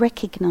stands for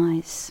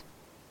recognize.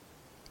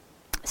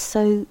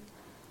 So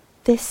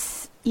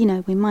this,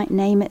 we might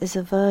name it as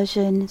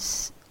aversion,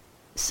 as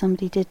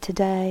somebody did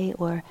today,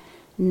 or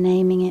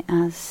naming it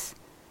as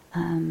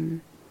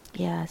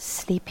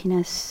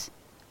sleepiness,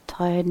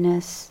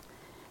 tiredness,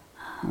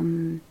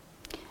 and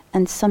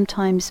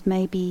sometimes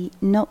maybe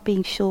not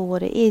being sure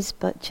what it is,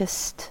 but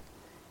just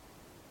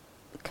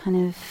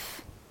kind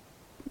of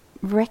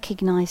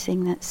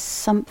recognizing that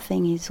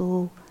something is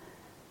all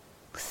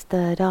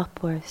stirred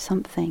up, or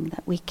something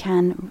that we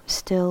can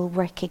still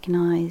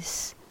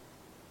recognize.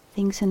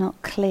 Things are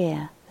not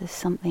clear, there's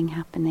something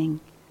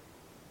happening,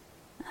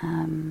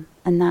 and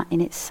that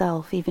in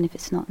itself, even if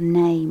it's not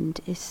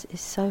named, is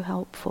so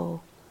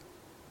helpful.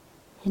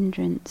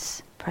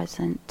 Hindrance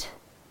present,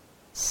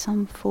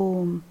 some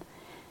form.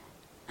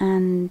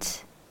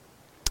 And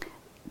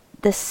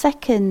the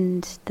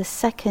second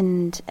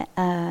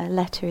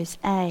letter is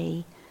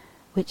A,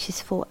 which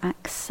is for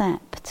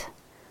accept.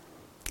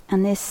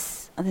 And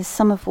this is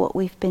some of what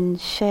we've been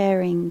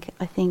sharing,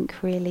 I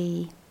think,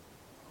 really.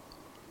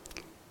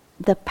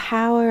 The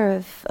power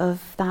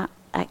of that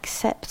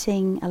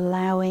accepting,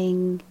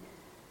 allowing,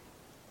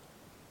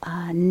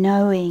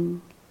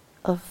 knowing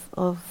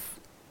of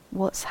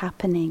what's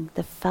happening,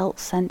 the felt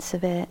sense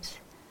of it,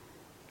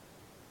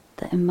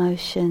 the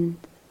emotion,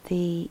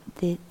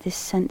 this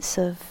sense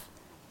of,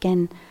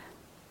 again,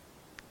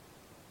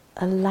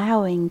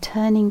 allowing,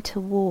 turning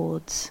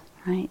towards,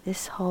 right?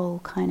 This whole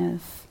kind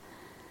of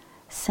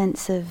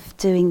sense of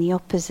doing the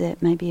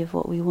opposite, maybe, of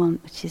what we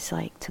want, which is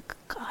like to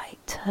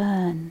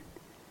turn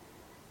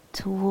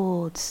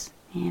towards,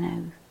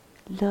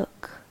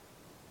 look,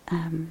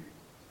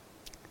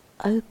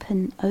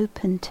 open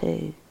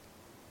to,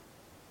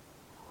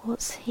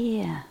 what's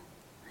here?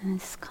 And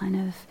it's kind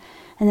of,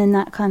 and then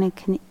that kind of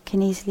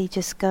can easily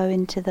just go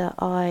into the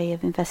eye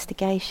of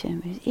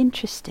investigation. We're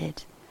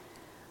interested.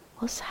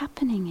 What's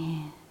happening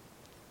here?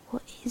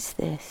 What is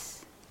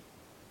this?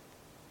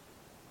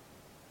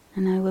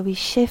 And where we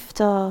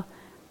shift our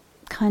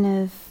kind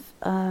of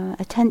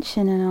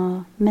attention and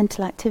our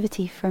mental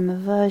activity from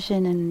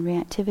aversion and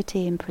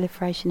reactivity and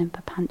proliferation and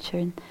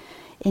papancha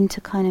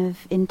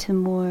into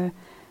more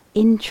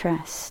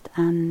interest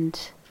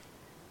and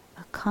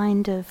a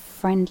kind of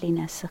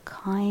friendliness, a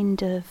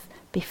kind of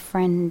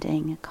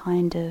befriending, a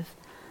kind of,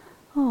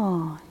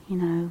 and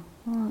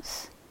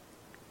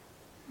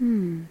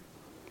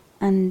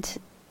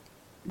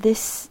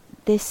this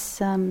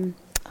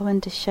I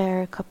wanted to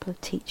share a couple of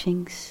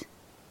teachings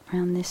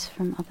around this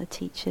from other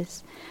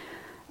teachers.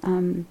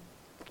 Pema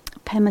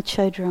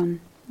Chodron,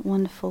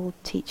 wonderful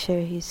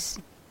teacher,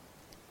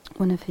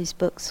 one of his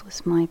books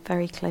was my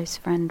very close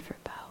friend for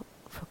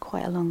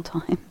quite a long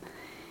time.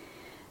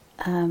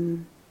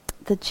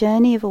 The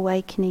journey of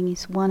awakening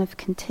is one of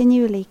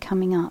continually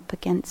coming up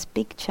against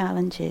big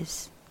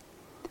challenges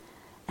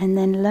and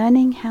then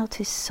learning how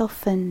to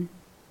soften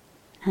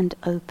and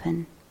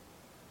open.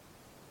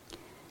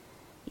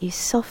 You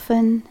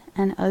soften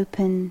and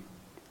open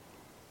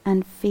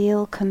and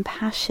feel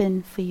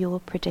compassion for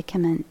your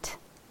predicament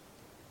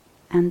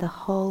and the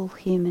whole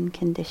human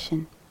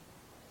condition.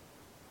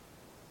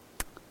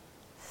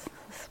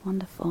 It's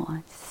wonderful.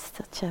 It's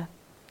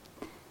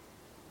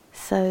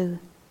so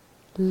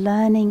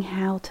learning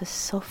how to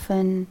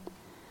soften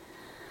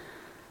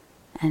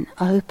and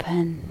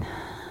open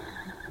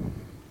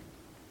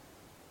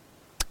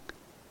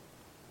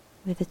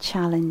with a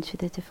challenge,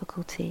 with a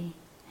difficulty.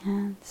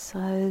 And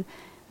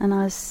and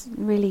I was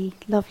really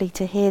lovely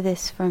to hear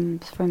this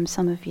from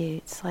some of you.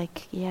 It's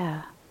like,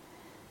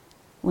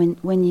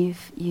 when you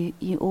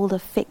all the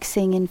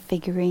fixing and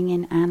figuring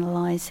and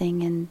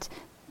analysing and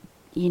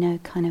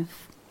kind of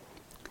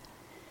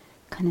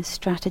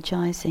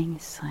strategizing.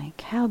 It's like,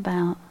 how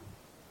about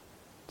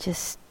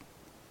just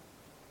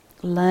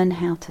learn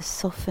how to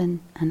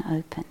soften and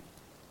open,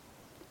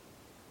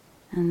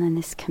 and then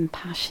this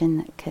compassion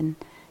that can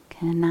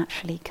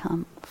naturally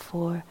come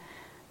for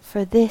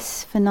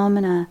this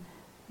phenomena.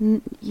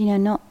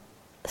 Not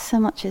so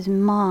much as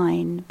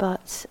mine,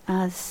 but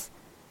as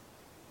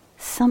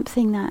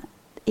something that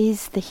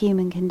is the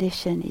human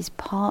condition, is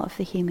part of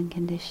the human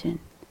condition,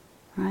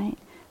 right?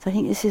 So I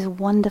think this is a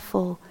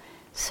wonderful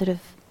sort of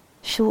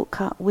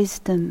shortcut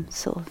wisdom,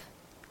 sort of.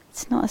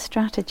 It's not a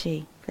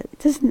strategy, but it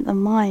doesn't. The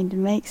mind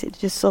makes it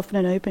just soften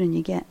and open, and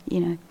you get,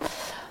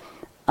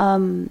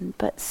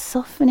 But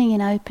softening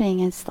and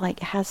opening is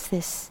like, has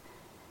this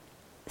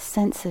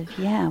sense of,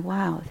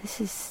 wow, this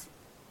is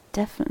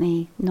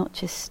definitely not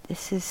just,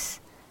 this is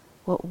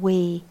what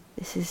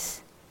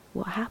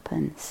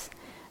happens.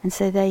 And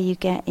so there you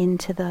get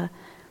into the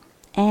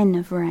N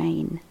of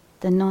rain,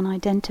 the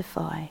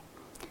non-identify,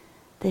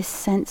 this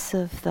sense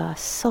of the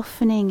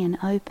softening and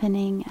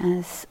opening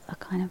as a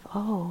kind of,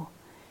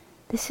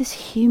 this is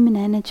human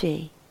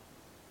energy.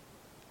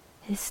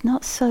 It's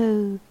not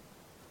so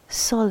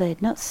solid,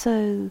 not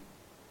so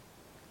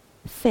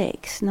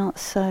fixed, not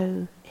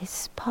so,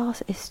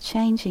 it's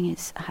changing,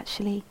 it's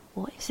actually,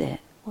 what is it?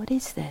 What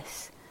is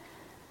this?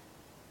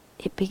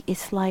 We could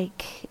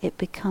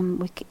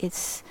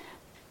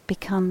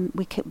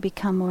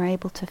become more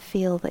able to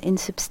feel the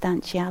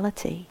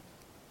insubstantiality,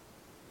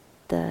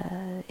 the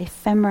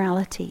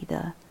ephemerality,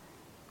 the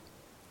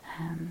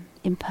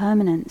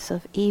impermanence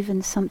of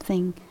even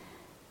something,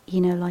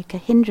 like a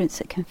hindrance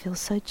that can feel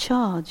so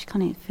charged,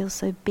 it feels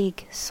so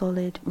big,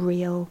 solid,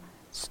 real,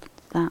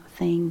 that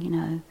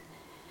thing,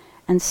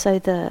 And so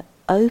the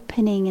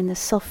opening and the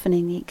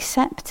softening, the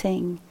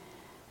accepting,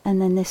 and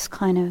then this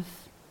kind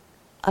of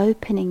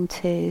opening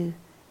to,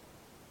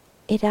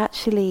 it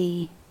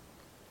actually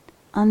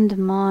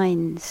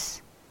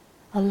undermines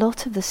a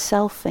lot of the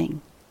selfing,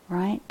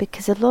 right?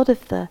 Because a lot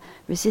of the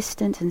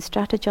resistance and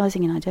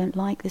strategizing, and I don't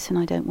like this and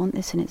I don't want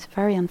this, and it's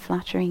very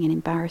unflattering and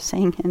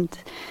embarrassing, and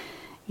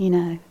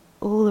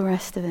all the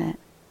rest of it.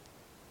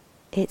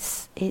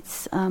 It's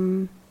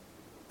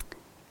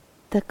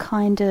the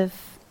kind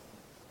of,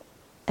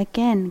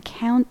 again,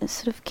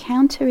 sort of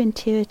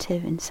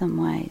counterintuitive in some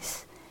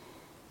ways.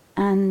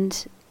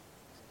 And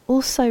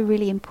also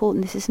really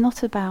important, this is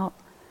not about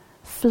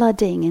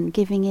flooding and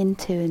giving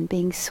into and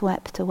being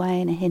swept away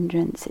in a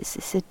hindrance. I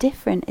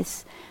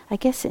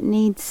guess it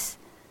needs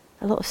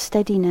a lot of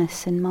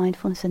steadiness and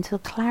mindfulness until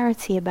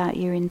clarity about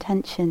your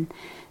intention,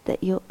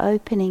 that you're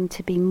opening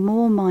to be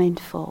more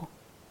mindful,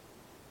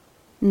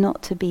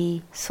 not to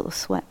be sort of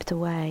swept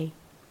away.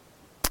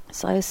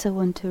 So I also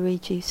want to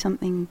read you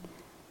something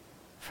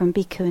from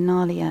Bhikkhu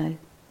Analayo,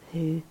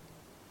 who,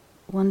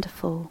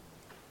 wonderful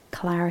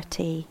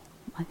clarity.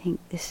 I think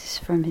this is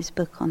from his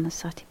book on the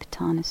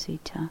Satipatthana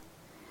Sutta.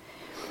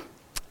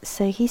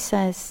 So he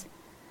says,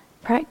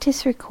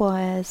 practice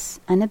requires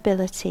an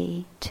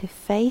ability to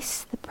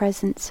face the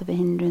presence of a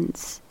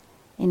hindrance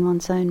in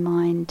one's own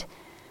mind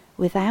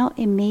without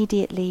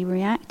immediately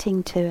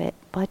reacting to it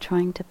by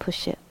trying to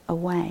push it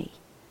away.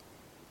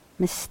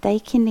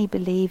 mistakenly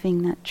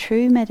believing that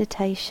true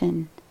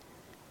meditation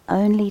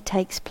only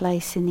takes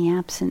place in the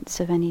absence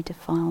of any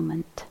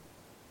defilement.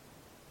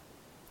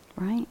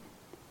 Right?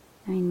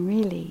 I mean,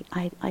 really,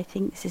 I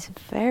think this is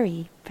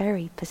very,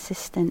 very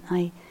persistent.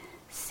 I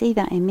see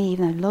that in me,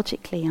 even though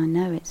logically I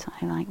know it's,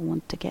 I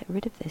want to get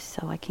rid of this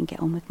so I can get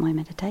on with my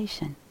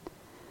meditation.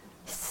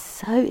 It's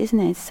so, isn't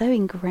it? It's so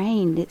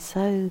ingrained, it's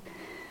so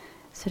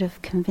sort of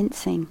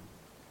convincing.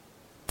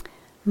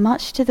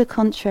 Much to the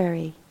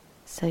contrary,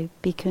 so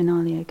Bhikkhu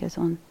Analayo goes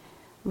on,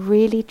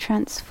 really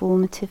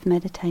transformative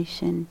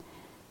meditation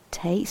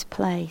takes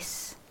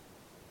place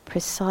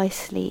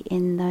precisely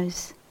in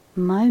those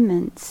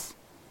moments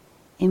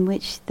in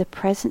which the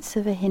presence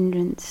of a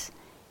hindrance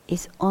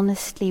is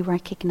honestly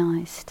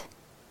recognized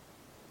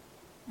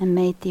and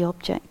made the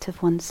object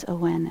of one's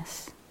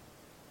awareness.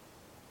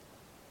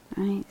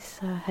 Right?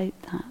 So I hope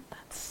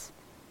that's,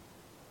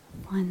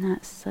 find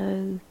that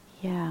so,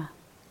 yeah.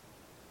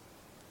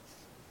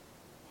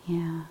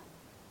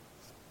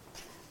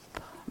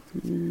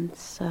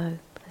 So,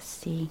 let's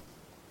see.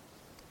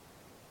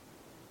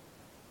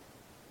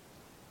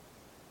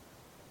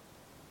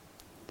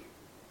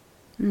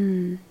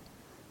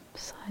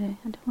 So I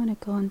don't want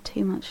to go on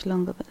too much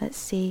longer, but let's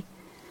see.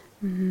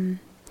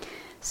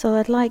 So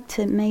I'd like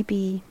to,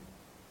 maybe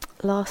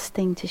last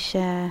thing to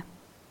share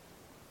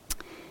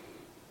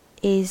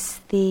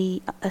is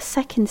a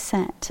second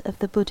set of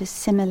the Buddha's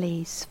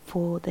similes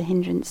for the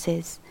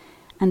hindrances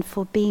and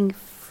for being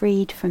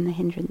freed from the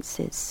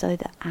hindrances. So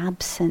their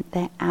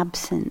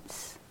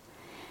absence.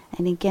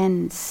 And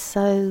again,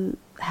 so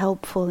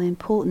helpful and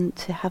important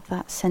to have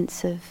that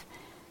sense of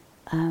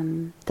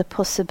the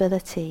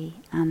possibility,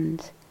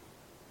 and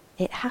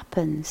it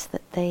happens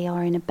that they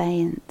are in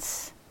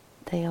abeyance,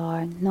 they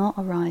are not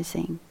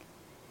arising,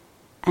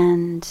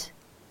 and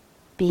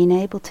being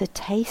able to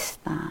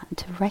taste that and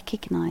to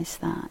recognize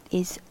that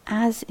is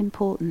as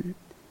important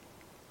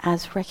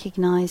as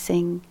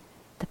recognizing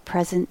the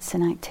presence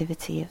and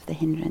activity of the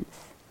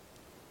hindrance.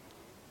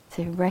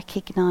 To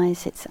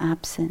recognize its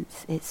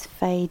absence, its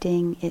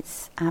fading,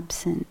 its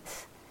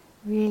absence.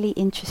 Really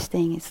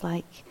interesting. It's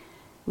like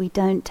we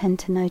don't tend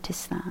to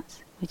notice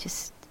that. We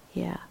just,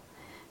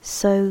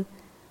 So,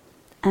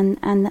 and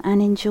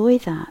enjoy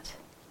that.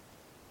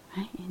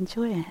 Right?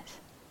 Enjoy it.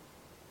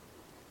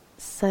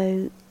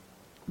 So,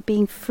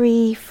 being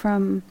free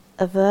from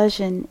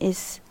aversion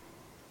is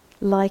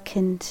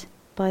likened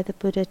by the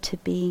Buddha to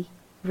be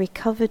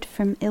recovered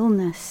from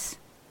illness,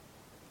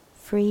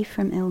 free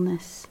from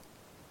illness.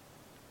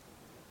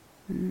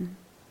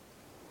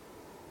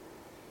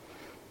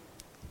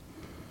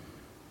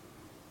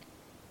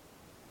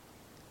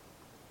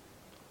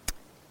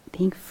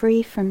 Being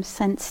free from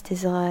sense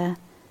desire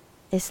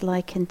is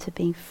likened to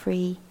being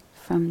free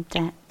from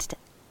debt.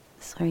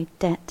 So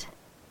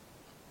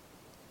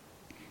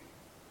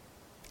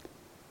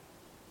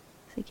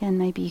again,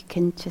 maybe you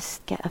can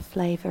just get a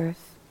flavour of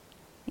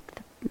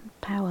the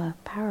power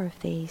of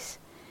these.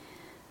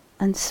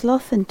 And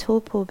sloth and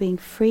torpor, being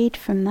freed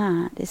from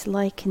that, is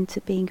likened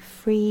to being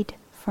freed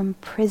from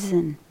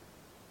prison.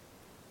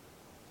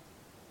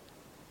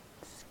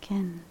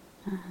 Again,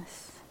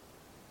 yes.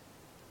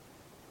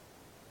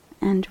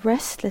 And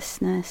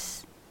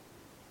restlessness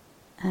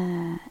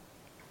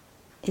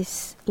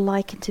is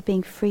likened to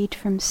being freed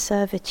from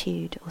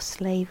servitude or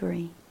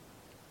slavery.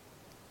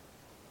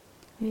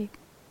 Very,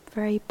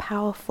 very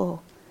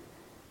powerful,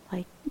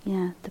 like,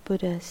 the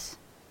Buddha's.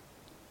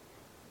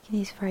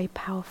 These very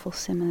powerful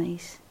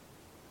similes.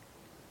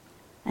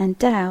 And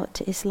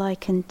doubt is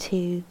likened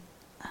to,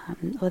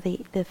 or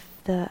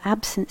the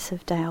absence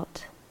of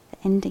doubt, the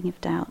ending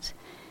of doubt,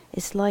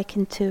 is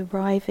likened to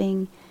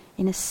arriving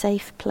in a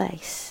safe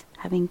place,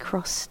 having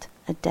crossed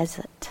a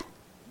desert.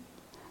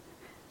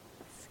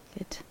 That's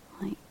good.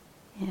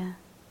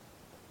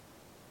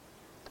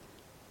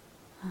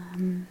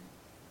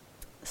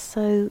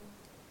 So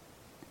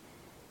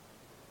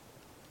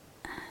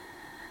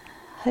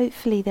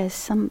hopefully there's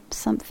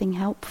something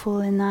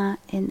helpful in that,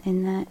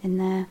 in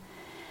there,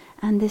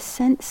 and this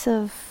sense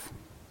of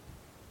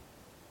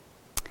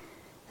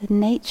the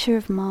nature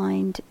of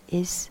mind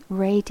is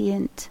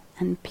radiant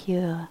and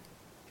pure.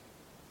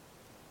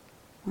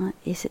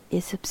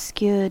 Is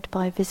obscured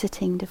by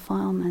visiting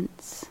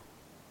defilements.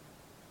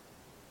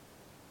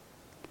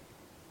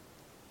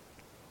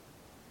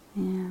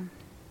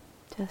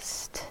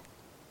 Just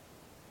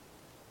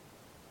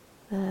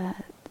the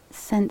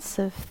sense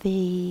of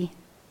the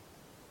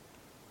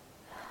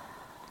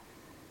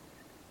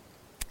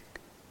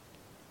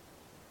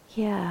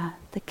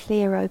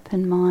clear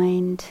open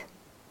mind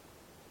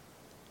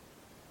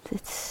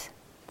that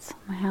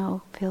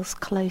somehow feels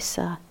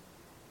closer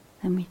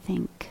than we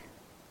think,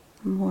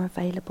 more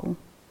available.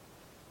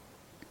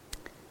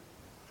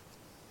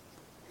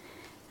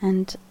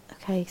 And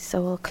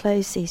so I'll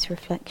close these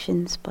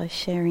reflections by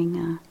sharing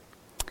a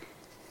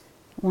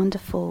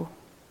wonderful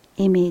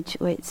image,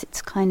 or it's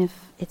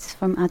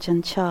from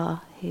Ajahn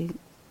Chah, who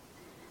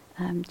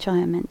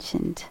Jaya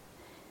mentioned.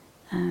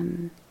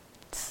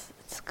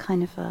 It's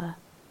kind of a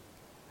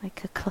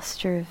like a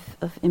cluster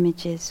of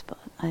images, but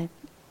I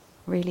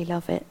really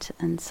love it,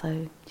 and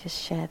so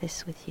just share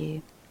this with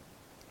you.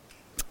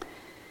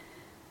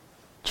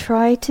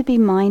 Try to be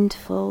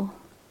mindful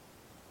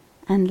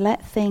and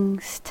let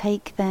things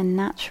take their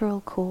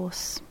natural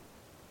course.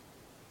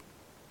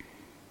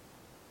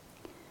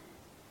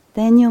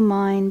 Then your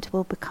mind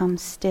will become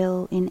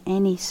still in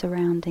any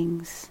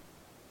surroundings,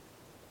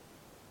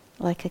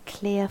 like a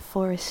clear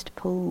forest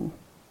pool.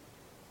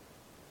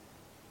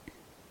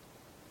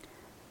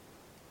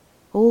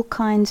 All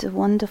kinds of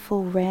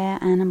wonderful rare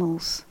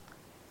animals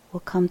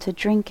will come to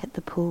drink at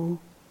the pool,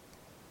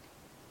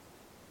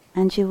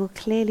 and you will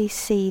clearly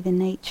see the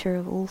nature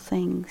of all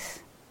things.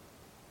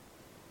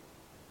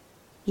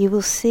 You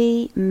will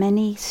see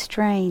many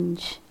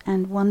strange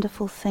and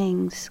wonderful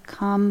things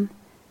come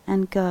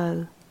and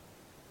go,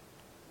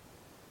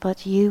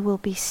 but you will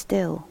be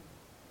still.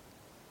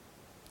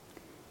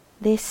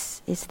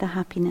 This is the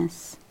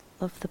happiness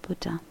of the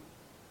Buddha.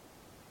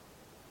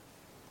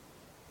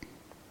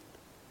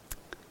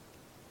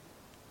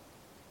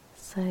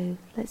 So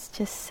let's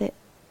just sit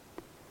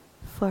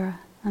for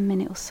a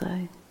minute or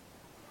so.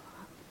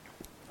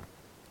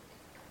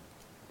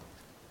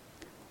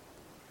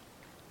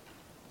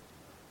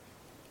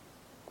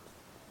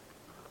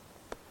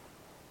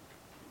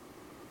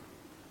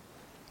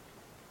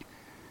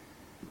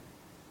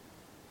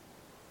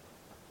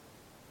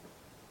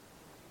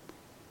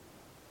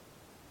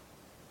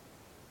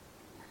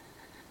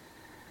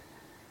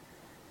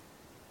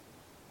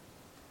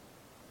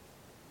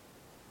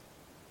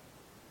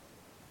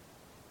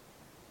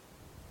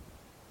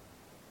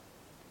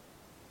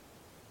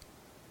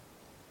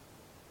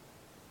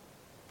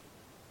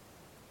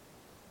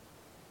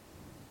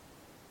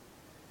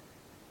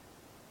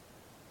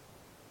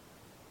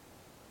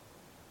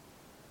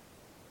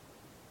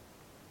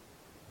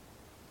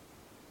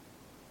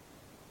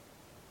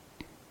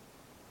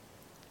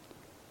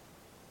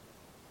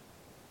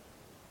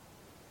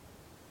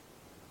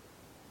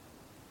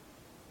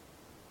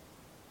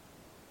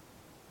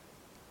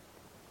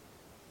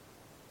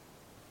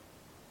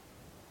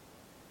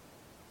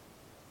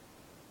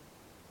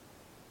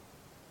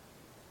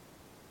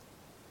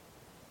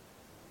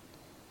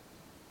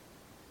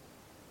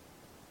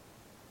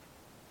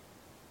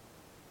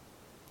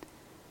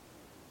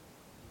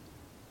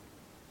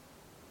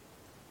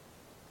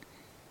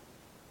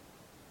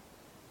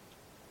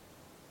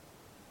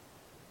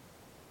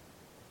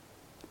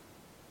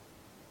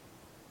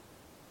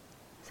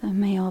 So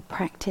may our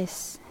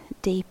practice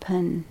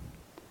deepen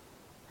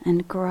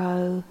and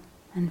grow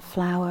and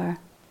flower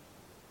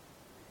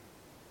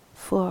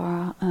for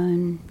our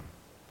own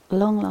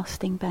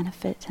long-lasting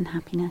benefit and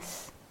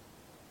happiness,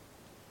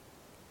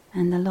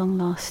 and the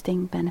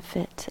long-lasting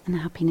benefit and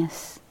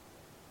happiness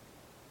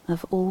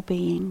of all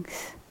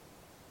beings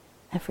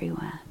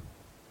everywhere.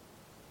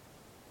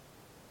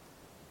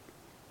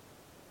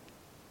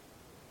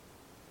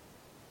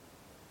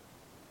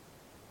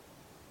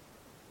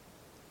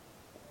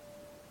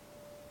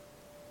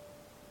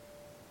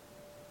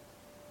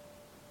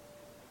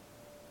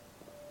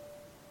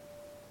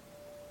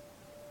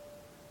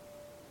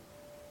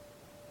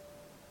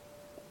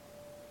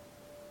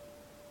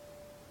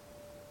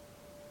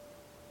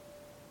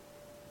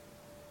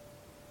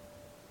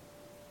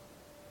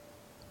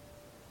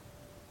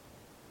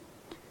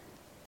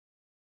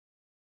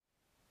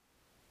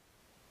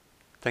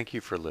 Thank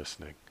you for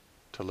listening.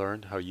 To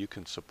learn how you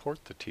can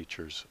support the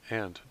teachers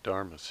and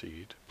Dharma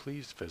Seed,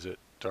 please visit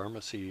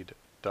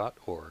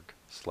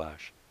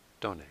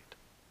dharmaseed.org/donate.